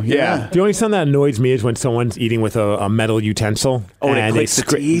 You know, yeah. The only sound that annoys me is when someone's eating with a metal utensil. Oh, and they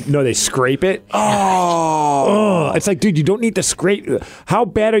teeth? No, they scrape it. Oh. It's like, dude, you don't need to scrape. How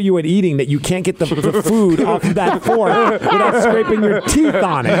bad are you at eating that you can't get the food off that fork without scraping your teeth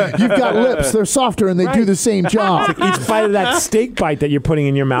on it? You've got lips. They're softer, and they do the same job. It's like each bite of that steak bite that you're putting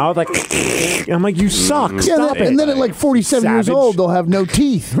in your mouth, like, I'm like, you suck. Stop it. And then at like 47 years old, they'll have no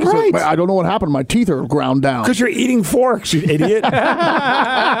teeth. Right. Like, I don't know what happened. My teeth are ground down. Because you're eating forks, you idiot. All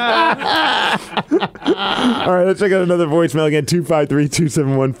right, let's check out another voicemail again.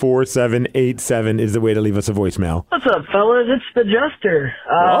 253-271-4787 is the way to leave us a voicemail. What's up, fellas? It's the Jester.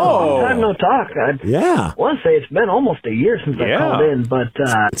 Long time no talk. I want to say it's been almost a year since I called in, but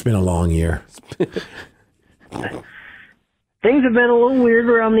it's been a long year. Things have been a little weird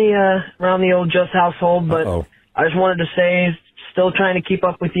around the old Just household, but I just wanted to say, still trying to keep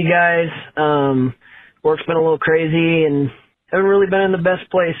up with you guys. Work's been a little crazy and haven't really been in the best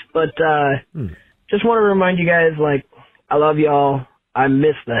place, but just want to remind you guys, like, I love y'all. I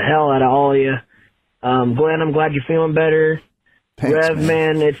miss the hell out of all of you. Glenn, I'm glad you're feeling better. Thanks, Rev,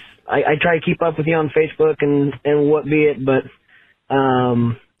 man, I try to keep up with you on Facebook and what be it, but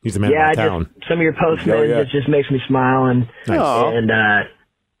he's the man of town. Some of your posts, man, it just makes me smile. And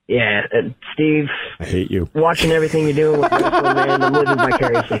Steve, I hate you. Watching everything you're doing with wrestling, man, I'm living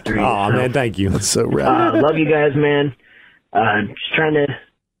vicariously through you. Oh, man, thank you. That's so rad. Love you guys, man. Just trying to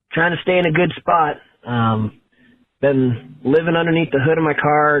stay in a good spot. been living underneath the hood of my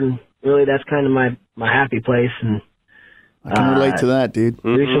car, and really that's kind of my happy place. And I can relate to that, dude.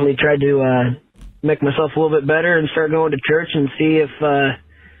 Recently tried to make myself a little bit better and start going to church and see if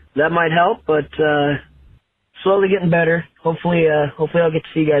that might help, but slowly getting better. Hopefully I'll get to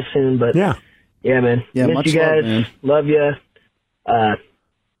see you guys soon. But yeah, man. Yeah, miss much you guys. love, man. Love you.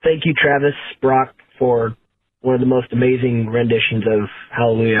 Thank you, Travis Brock, for one of the most amazing renditions of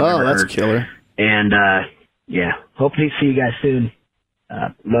Hallelujah I've ever that's heard. killer. And hope to see you guys soon.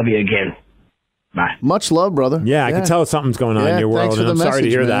 Love you again. Bye. Much love, brother. Yeah, I can tell something's going on in your world, and I'm sorry to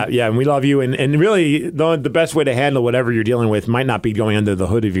hear that. Yeah, and we love you. And really, the best way to handle whatever you're dealing with might not be going under the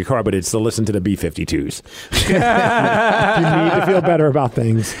hood of your car, but it's to listen to the B-52s. You need to feel better about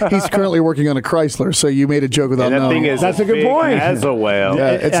things. He's currently working on a Chrysler, so you made a joke without knowing. That's a good point. As a whale.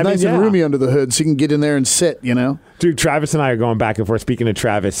 Yeah, it's nice and roomy under the hood, so you can get in there and sit, you know? Dude, Travis and I are going back and forth. Speaking of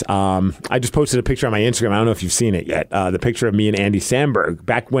Travis, I just posted a picture on my Instagram. I don't know if you've seen it yet. The picture of me and Andy Samberg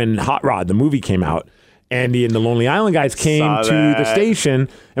back when Hot Rod, the movie, came out. Andy and the Lonely Island guys came to the station,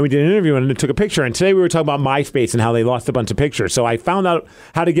 and we did an interview and took a picture. And today we were talking about MySpace and how they lost a bunch of pictures. So I found out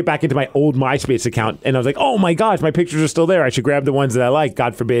how to get back into my old MySpace account, and I was like, oh my gosh, my pictures are still there. I should grab the ones that I like.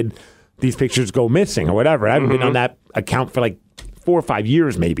 God forbid these pictures go missing or whatever. I haven't been on that account for like 4 or 5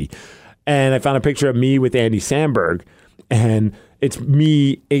 years maybe. And I found a picture of me with Andy Samberg, and it's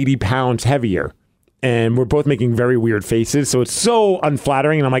me 80 pounds heavier. And we're both making very weird faces, so it's so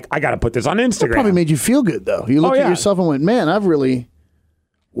unflattering. And I'm like, I got to put this on Instagram. That probably made you feel good, though. You looked at yourself and went, man, I've really...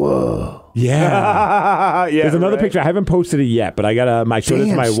 Whoa. Yeah. There's another picture. I haven't posted it yet, but I got I showed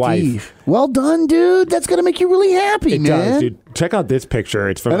it to my wife. Well done, dude. That's going to make you really happy, man. It does, dude. Check out this picture.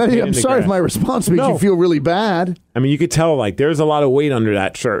 It's from... I'm sorry if my response makes you feel really bad. I mean, you could tell, like, there's a lot of weight under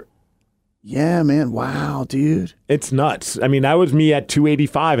that shirt. Yeah, man. Wow, dude. It's nuts. I mean, that was me at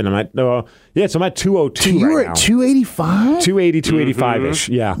 285, and I'm at, so I'm at 202 you were right now. At 285? 280, 285-ish,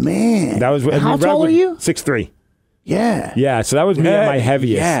 yeah. Man. That was, how tall are you? 6'3". Yeah. Yeah, so that was me at my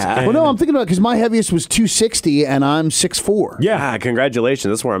heaviest. Yeah. Well, no, I'm thinking about it because my heaviest was 260, and I'm 6'4". Yeah.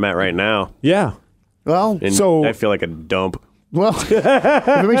 Congratulations. That's where I'm at right now. Yeah. Well, and so I feel like a dump. Well, if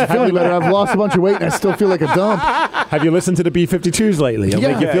it makes you feel any better, I've lost a bunch of weight and I still feel like a dump. Have you listened to the B-52s lately? It'll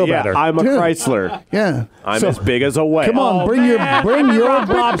make you feel better. I'm a Chrysler. Yeah. I'm as big as a whale. Come on, bring your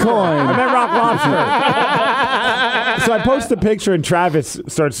Bitcoin. I'm at Rock Lobster. So I post a picture and Travis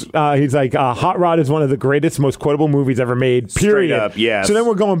starts, he's like, Hot Rod is one of the greatest, most quotable movies ever made, period. Straight up, yes. So then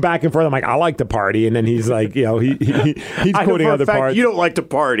we're going back and forth. I'm like, I like to party. And then he's like, he's quoting other parts. You don't like to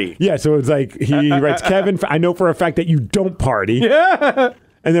party. Yeah, so it's like, he writes, Kevin, I know for a fact that you don't party. Yeah.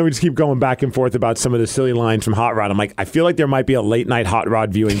 And then we just keep going back and forth about some of the silly lines from Hot Rod. I'm like, I feel like there might be a late night Hot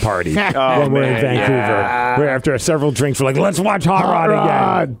Rod viewing party when we're in Vancouver. Where after several drinks, we're like, let's watch Hot Rod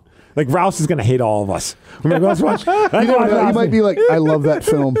again. Like, Rouse is going to hate all of us. We're like, let's watch. You might be like, I love that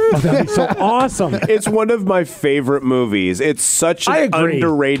film. That'd be so awesome. It's one of my favorite movies. It's such an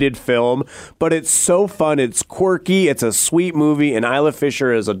underrated film, but it's so fun. It's quirky. It's a sweet movie, and Isla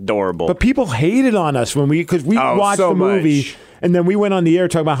Fisher is adorable. But people hated on us because we watched the movie. Much. And then we went on the air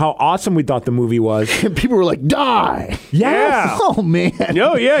talking about how awesome we thought the movie was. And people were like, die. Yeah. Oh, man.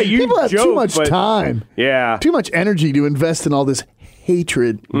 No, yeah, you people have joke, too much time. Yeah. Too much energy to invest in all this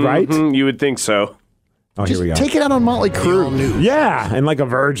hatred, right? You would think so. Oh, here we go. Take it out on Motley Crue. Yeah, and like a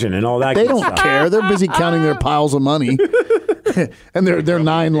virgin and all that. They don't care. They're busy counting their piles of money. And their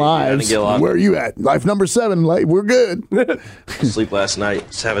 9 lives. Where are you at? Life number 7. We're good. Sleep last night,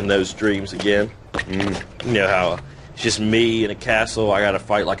 just having those dreams again. You know how it's just me in a castle. I got to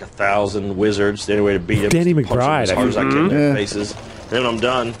fight like 1,000 wizards. The only way to beat them Danny is punch them McBride. as hard as I can in their faces. And then when I'm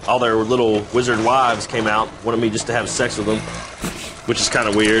done, all their little wizard wives came out, wanted me just to have sex with them, which is kind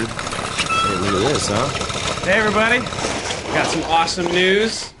of weird. Hey, look at this, huh? Hey, everybody. Got some awesome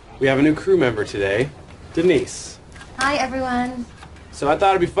news. We have a new crew member today, Denise. Hi, everyone. So I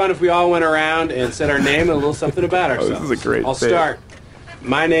thought it'd be fun if we all went around and said our name and a little something about ourselves. This is a great I'll thing. start.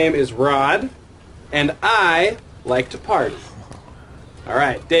 My name is Rod, and I like to party. All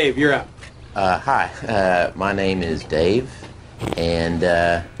right, Dave, you're up. Hi, my name is Dave, and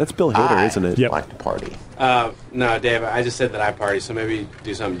that's Bill Hader, isn't it? I like to party. No, Dave, I just said that I party, so maybe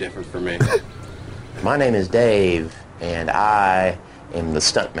do something different for me. My name is Dave, and I am the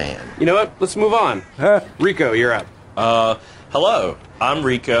stuntman. You know what? Let's move on. Rico, you're up. Hello, I'm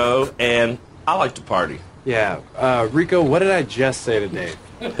Rico, and I like to party. Yeah, Rico, what did I just say to Dave?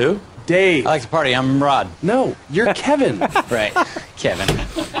 Who? Dave. I like to party. I'm Rod. No, you're Kevin. Right, Kevin.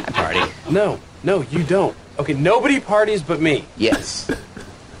 I party. No, you don't. Okay, nobody parties but me. Yes.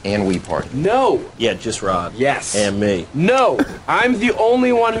 and we party. No. Yeah, just Rod. Yes. And me. No. I'm the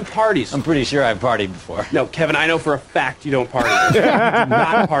only one who parties. I'm pretty sure I've partied before. No, Kevin, I know for a fact you don't party. You do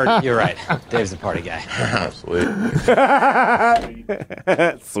not party. You're right. Dave's the party guy. Sweet.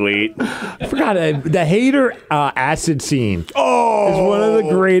 Sweet. I forgot the hater acid scene. Is one of the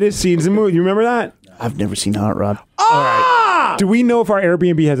greatest scenes in the movie. You remember that? I've never seen Hot Rod. All right. Do we know if our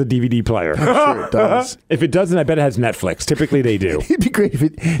Airbnb has a DVD player? I'm sure it does. If it doesn't, I bet it has Netflix. Typically, they do. It'd be great if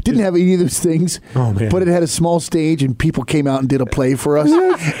it didn't have any of those things. Oh, man. But it had a small stage and people came out and did a play for us,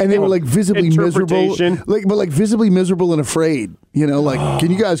 and they were like visibly miserable, like visibly miserable and afraid. You know, like,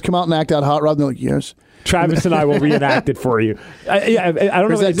 can you guys come out and act out Hot Rod? And they're like, yes. Travis and I will reenact it for you. I don't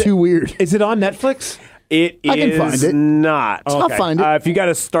know. Is that too weird? Is it on Netflix? I can find it. Not. Okay. I'll find it. If you got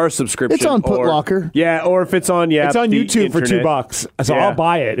a Star subscription, It's on Putlocker. Or if it's on, it's on the YouTube for internet. $2. So I'll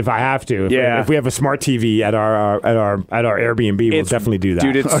buy it if I have to. If we have a smart TV at our Airbnb, we'll definitely do that.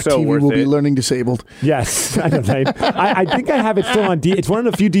 Dude, it's Our so TV worth will it. be learning disabled. Yes, I think I have it still on. It's one of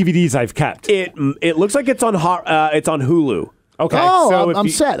the few DVDs I've kept. It looks like it's on it's on Hulu. Okay. Oh, so I'm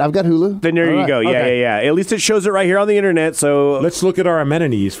set. I've got Hulu. Then there you go. Yeah. At least it shows it right here on the internet. So let's look at our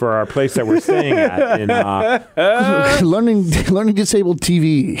amenities for our place that we're staying at. Learning disabled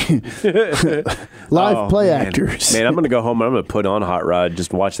TV. Live play actors. Man, I'm going to go home and I'm going to put on Hot Rod.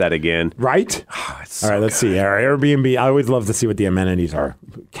 Just watch that again. Right? All right, let's see. Our Airbnb, I always love to see what the amenities are.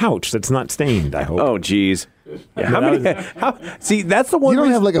 Couch that's not stained, I hope. Oh, geez. Yeah, see, that's the one. You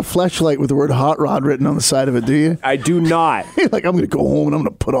don't have like a fleshlight with the word Hot Rod written on the side of it, do you? I do not. Like, I'm going to go home and I'm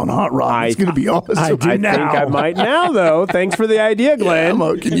going to put on Hot Rod. It's going to be awesome. I think I might now, though. Thanks for the idea, Glenn. Yeah, I'm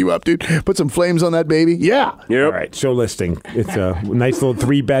hooking you up, dude. Put some flames on that baby. Yeah. Yep. All right, show listing. It's a nice little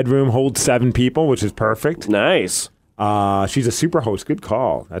 3-bedroom, holds 7 people, which is perfect. Nice. She's a super host. Good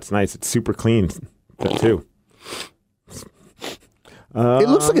call. That's nice. It's super clean, too. It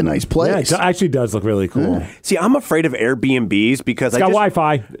looks like a nice place. Yeah, it actually does look really cool. See, I'm afraid of Airbnbs because it's got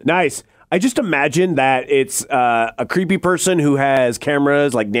Wi-Fi. Nice. I just imagine that it's a creepy person who has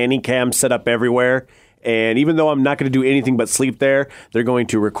cameras, like nanny cams set up everywhere. And even though I'm not going to do anything but sleep there, they're going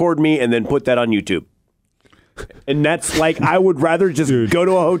to record me and then put that on YouTube. And that's like, I would rather just go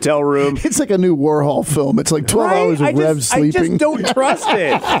to a hotel room. It's like a new Warhol film. It's like 12 hours of Rev sleeping. I just don't trust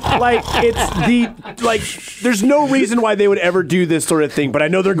it. There's no reason why they would ever do this sort of thing, but I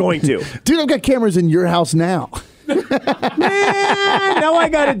know they're going to. Dude, I've got cameras in your house now. Man, now I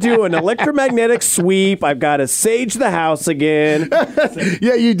got to do an electromagnetic sweep. I've got to sage the house again.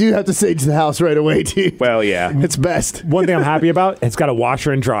 Yeah, you do have to sage the house right away, dude. Well, yeah. It's best. One thing I'm happy about, it's got a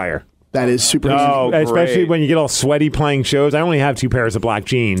washer and dryer. That is super easy. Especially when you get all sweaty playing shows. I only have 2 pairs of black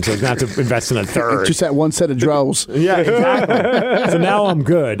jeans, so I'm going to have to invest in a third. Just that one set of drawers. Yeah, exactly. So now I'm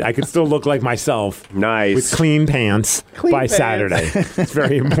good. I can still look like myself. Nice. With clean pants by Saturday. It's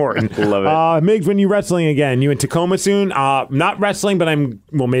very important. Love it. Migs, when you wrestling again? You in Tacoma soon? Not wrestling, but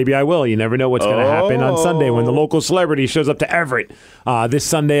maybe I will. You never know what's going to happen on Sunday when the local celebrity shows up to Everett. This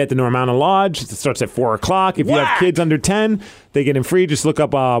Sunday at the Normanna Lodge. It starts at 4 o'clock. If you have kids under 10, they get in free. Just look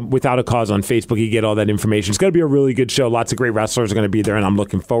up Without a Cause on Facebook. You get all that information. It's going to be a really good show. Lots of great wrestlers are going to be there, and I'm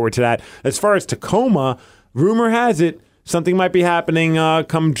looking forward to that. As far as Tacoma, rumor has it something might be happening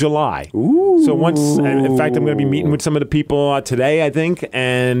come July. Ooh. So in fact, I'm going to be meeting with some of the people today, I think,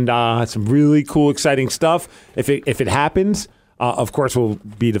 and some really cool, exciting stuff. If it happens, of course, we'll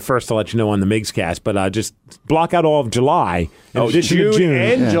be the first to let you know on the MigsCast, but just block out all of July. In addition to June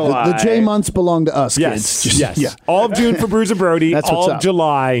and July. The J months belong to us, yes, kids. Yes. Yeah. All of June for Bruiser Brody, That's all what's of up.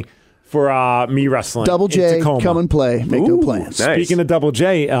 July for me wrestling. Double in J, Tacoma. come and play. Make no plans. Nice. Speaking of Double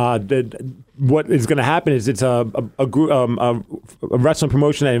J, what is going to happen is it's a wrestling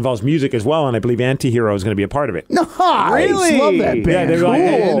promotion that involves music as well, and I believe Anti-Hero is going to be a part of it. Nice. Really? Love that band. Yeah,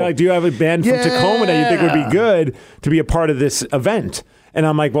 they're like, do you have a band from Tacoma that you think would be good to be a part of this event? And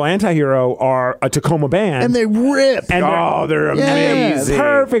I'm like, well, Anti-Hero are a Tacoma band. And they rip. And they're amazing.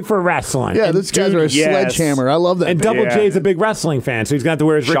 Perfect for wrestling. Yeah, and those guys are a sledgehammer. I love that. And band. Double J is a big wrestling fan, so he's going to have to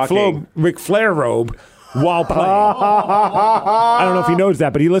wear his Ric Flair robe while playing. I don't know if he knows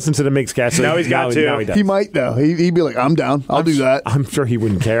that, but he listens to the MigsCast. So now he's got to. Now he does. He might, though. He'd be like, I'm down. I'll do that. I'm sure he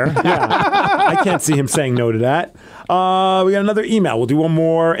wouldn't care. Yeah. I can't see him saying no to that. We got another email. We'll do one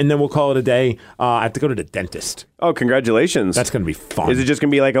more, and then we'll call it a day. I have to go to the dentist. Oh, congratulations. That's going to be fun. Is it just going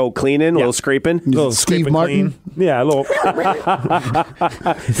to be like cleaning, a little scraping? A little Steve scrape and Martin? clean? Yeah, a little.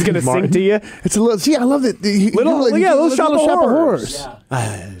 He's going to sing to you? It's a little, see, I love it. Little Shop of Horrors.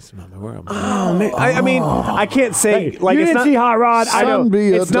 It's not my world. Oh, man. I mean, I can't say, like, it's didn't not, see Hot Rod. I know.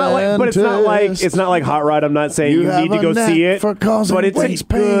 It's not like, but it's not like Hot Rod. I'm not saying you need to go see it. But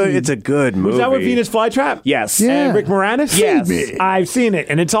it's a good movie. Was that with Venus Flytrap? Yes. And Rick Moranis? Yes. I've seen it,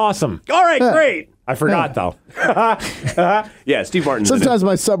 and it's awesome. All right, great. I forgot, though. Yeah, Steve Martin. Sometimes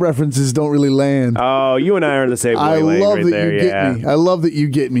my sub-references don't really land. Oh, you and I are the same wavelength love right that there. you get me. I love that you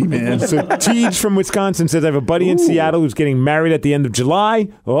get me, man. So Tej from Wisconsin says, I have a buddy in Seattle who's getting married at the end of July.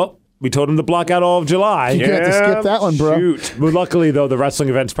 Oh, we told him to block out all of July. You have to skip that one, bro. Shoot. But luckily, though, the wrestling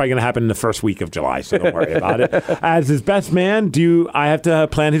event's probably going to happen in the first week of July, so don't worry about it. As his best man, I have to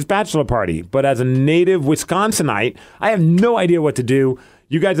plan his bachelor party. But as a native Wisconsinite, I have no idea what to do.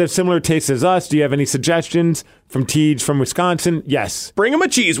 You guys have similar tastes as us. Do you have any suggestions? From Tej from Wisconsin? Yes. Bring him a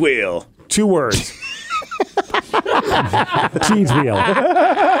cheese wheel. 2 words. Cheese wheel.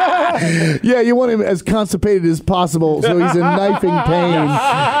 Yeah, you want him as constipated as possible, so he's in knifing pain.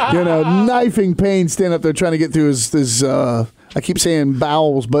 Knifing pain, stand up there trying to get through his I keep saying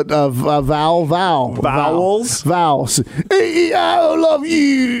bowels, but vowels. Hey, I love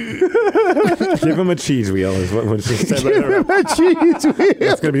you. Give him a cheese wheel is what she said. Give him a cheese wheel.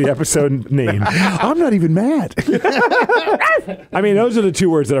 That's going to be the episode name. I'm not even mad. I mean, those are the 2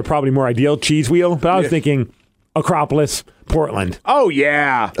 words that are probably more ideal. Cheese wheel. But I was thinking Acropolis, Portland. Oh,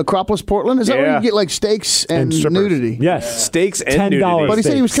 yeah. Acropolis, Portland? Is that where you get like steaks and nudity? Yes. Steaks and nudity. But he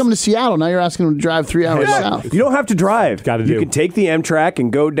said he was coming to Seattle. Now you're asking him to drive 3 hours south. You don't have to drive. Got to do. You can take the Amtrak and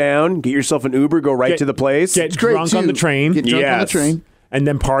go down, get yourself an Uber, go right to the place. Get drunk on the train. Get drunk on the train. And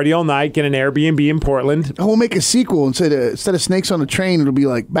then party all night, get an Airbnb in Portland. Oh, we'll make a sequel. Instead of snakes on a train, it'll be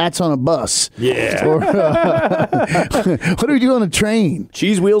like bats on a bus. Yeah. Or, what do we do on a train?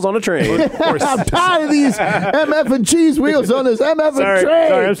 Cheese wheels on a train. I'm tired of these MF and cheese wheels on this MF and train.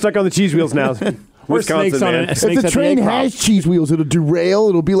 Sorry, I'm stuck on the cheese wheels now. Wisconsin, man. If the train has cheese wheels, it'll derail.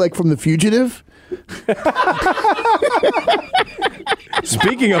 It'll be like from The Fugitive.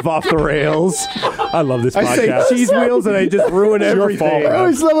 Speaking of off the rails, I love this podcast. I say cheese wheels and I just ruin everything. I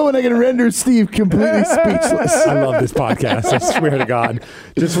always love it when I can render Steve completely speechless. I love this podcast. I swear to God.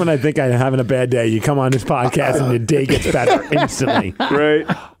 Just when I think I'm having a bad day, you come on this podcast and your day gets better instantly. Right.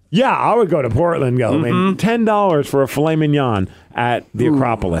 Yeah, I would go to Portland. $10 for a filet mignon at the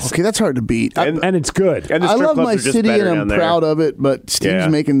Acropolis. Okay, that's hard to beat. And it's good. And the I strip love clubs my are just city better and I'm down there. proud of it, but Steve's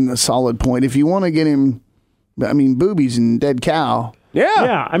making a solid point. If you want to get him, boobies and dead cow.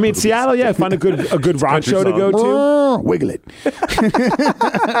 Yeah. I mean, Seattle, find a good rock show to go to. Wiggle it.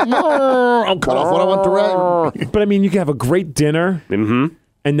 I'll cut off what I want to write. But I mean, you can have a great dinner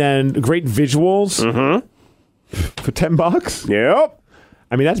and then great visuals for $10. Yep.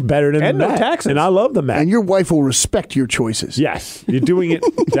 I mean, that's better than and the no Met. taxes. And I love the Met. And your wife will respect your choices. Yes. You're doing it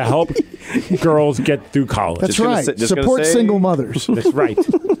to help girls get through college. That's right. Support single mothers. That's right.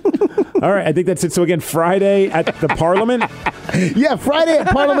 All right. I think that's it. So, again, Friday at the Parliament. Yeah, Friday at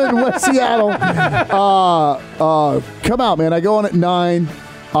Parliament in West Seattle. Come out, man. I go on at 9.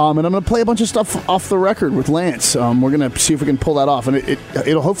 And I'm going to play a bunch of stuff off the record with Lance. We're going to see if we can pull that off. And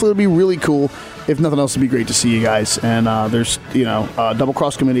it'll hopefully be really cool. If nothing else, it'll be great to see you guys. And there's, Double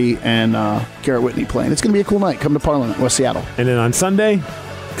Cross Committee and Garrett Whitney playing. It's going to be a cool night. Come to Parliament, West Seattle. And then on Sunday,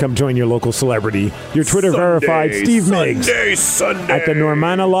 come join your local celebrity, your Twitter-verified Steve Migs. Sunday. At the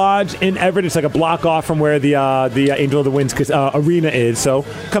Normanna Lodge in Everett. It's like a block off from where the Angel of the Winds arena is. So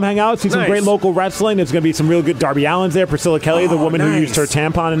come hang out, see some great local wrestling. There's going to be some real good Darby Allin's there. Priscilla Kelly, the woman who used her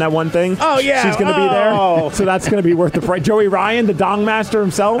tampon in that one thing. Oh, yeah. She's going to be there. So that's going to be worth the price. Joey Ryan, the Dong Master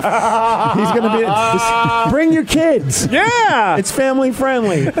himself. He's going to be... bring your kids. Yeah. It's family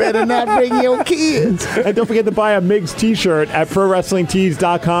friendly. Better not bring your kids. And don't forget to buy a Migs t-shirt at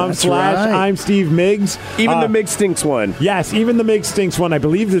prowrestlingtees.com/I'm Steve Migs. Even the Migs Stinks one. Yes, even the Migs Stinks one. I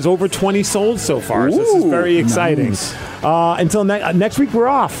believe there's over 20 sold so far. So this is very exciting. Nice. Until next week, we're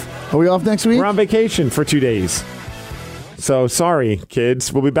off. Are we off next week? We're on vacation for 2 days. So sorry,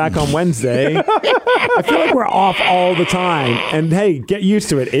 kids. We'll be back on Wednesday. I feel like we're off all the time. And hey, get used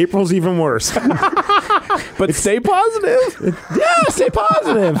to it. April's even worse. But stay positive. Yeah, stay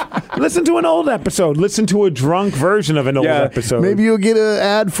positive. Listen to an old episode. Listen to a drunk version of an old episode. Maybe you'll get an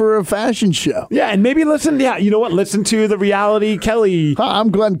ad for a fashion show. Yeah, and maybe listen. Yeah, you know what? Listen to the reality Kelly. Hi, I'm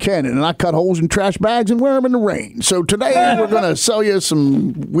Glenn Cannon, and I cut holes in trash bags and wear them in the rain. So today we're going to sell you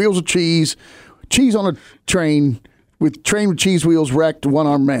some wheels of cheese on a train with cheese wheels wrecked,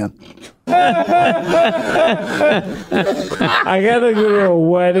 one-armed man. I gotta go to a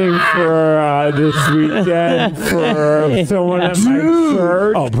wedding for this weekend for someone at my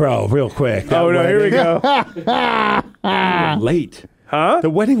church. Oh, bro, real quick. Oh, no, here we go. Late. Huh?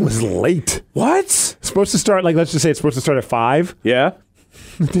 The wedding was late. What? Supposed to start, let's just say it's supposed to start at 5. Yeah.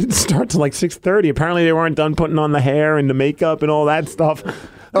 It didn't start till 6:30. Apparently they weren't done putting on the hair and the makeup and all that stuff.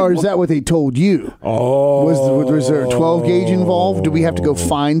 Or is that what they told you? Oh. Was there a 12 gauge involved? Do we have to go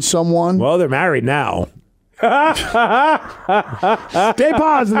find someone? Well, they're married now. Stay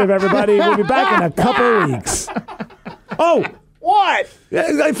positive, everybody. We'll be back in a couple weeks. Oh, what?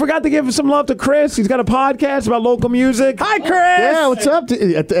 I forgot to give some love to Chris. He's got a podcast about local music. Hi, Chris. Yeah, what's up?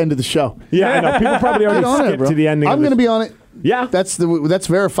 At the end of the show. Yeah, I know. People probably already skipped to the ending. I'm going to be on it. Yeah, that's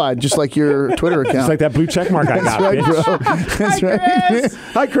verified, just like your Twitter account. Just like that blue check mark I got. Right, bitch. bro. That's right. Chris.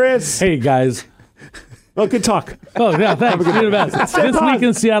 Hi, Chris. Hey, guys. Oh, good talk. Oh, yeah, thanks. You're the best. This Week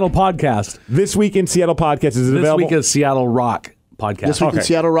in Seattle podcast. This Week in Seattle podcast is available. This Week in Seattle Rock podcast. This Week in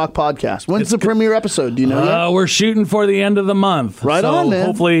Seattle Rock podcast. When's the premiere episode? Do you know yet? We're shooting for the end of the month. Right so on, man.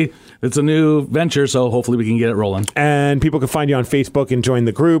 Hopefully, it's a new venture, so hopefully we can get it rolling. And people can find you on Facebook and join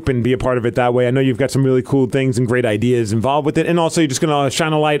the group and be a part of it that way. I know you've got some really cool things and great ideas involved with it. And also, you're just going to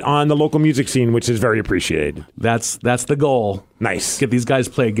shine a light on the local music scene, which is very appreciated. That's the goal. Nice. Get these guys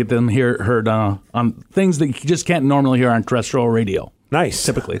played. Get them heard on things that you just can't normally hear on terrestrial radio. Nice.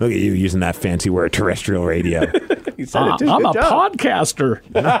 Typically. Look at you using that fancy word, terrestrial radio. I'm a podcaster.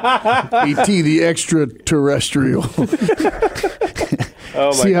 E.T. the extraterrestrial. Oh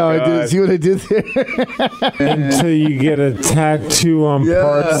my See how God. I did? See what I did there? Until you get a tattoo on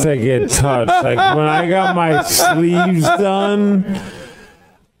parts that get touched. Like when I got my sleeves done,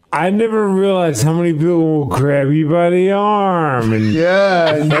 I never realized how many people will grab you by the arm. And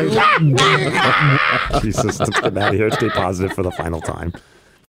Jesus, let's get out of here. Stay positive for the final time.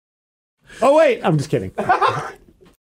 Oh, wait. I'm just kidding.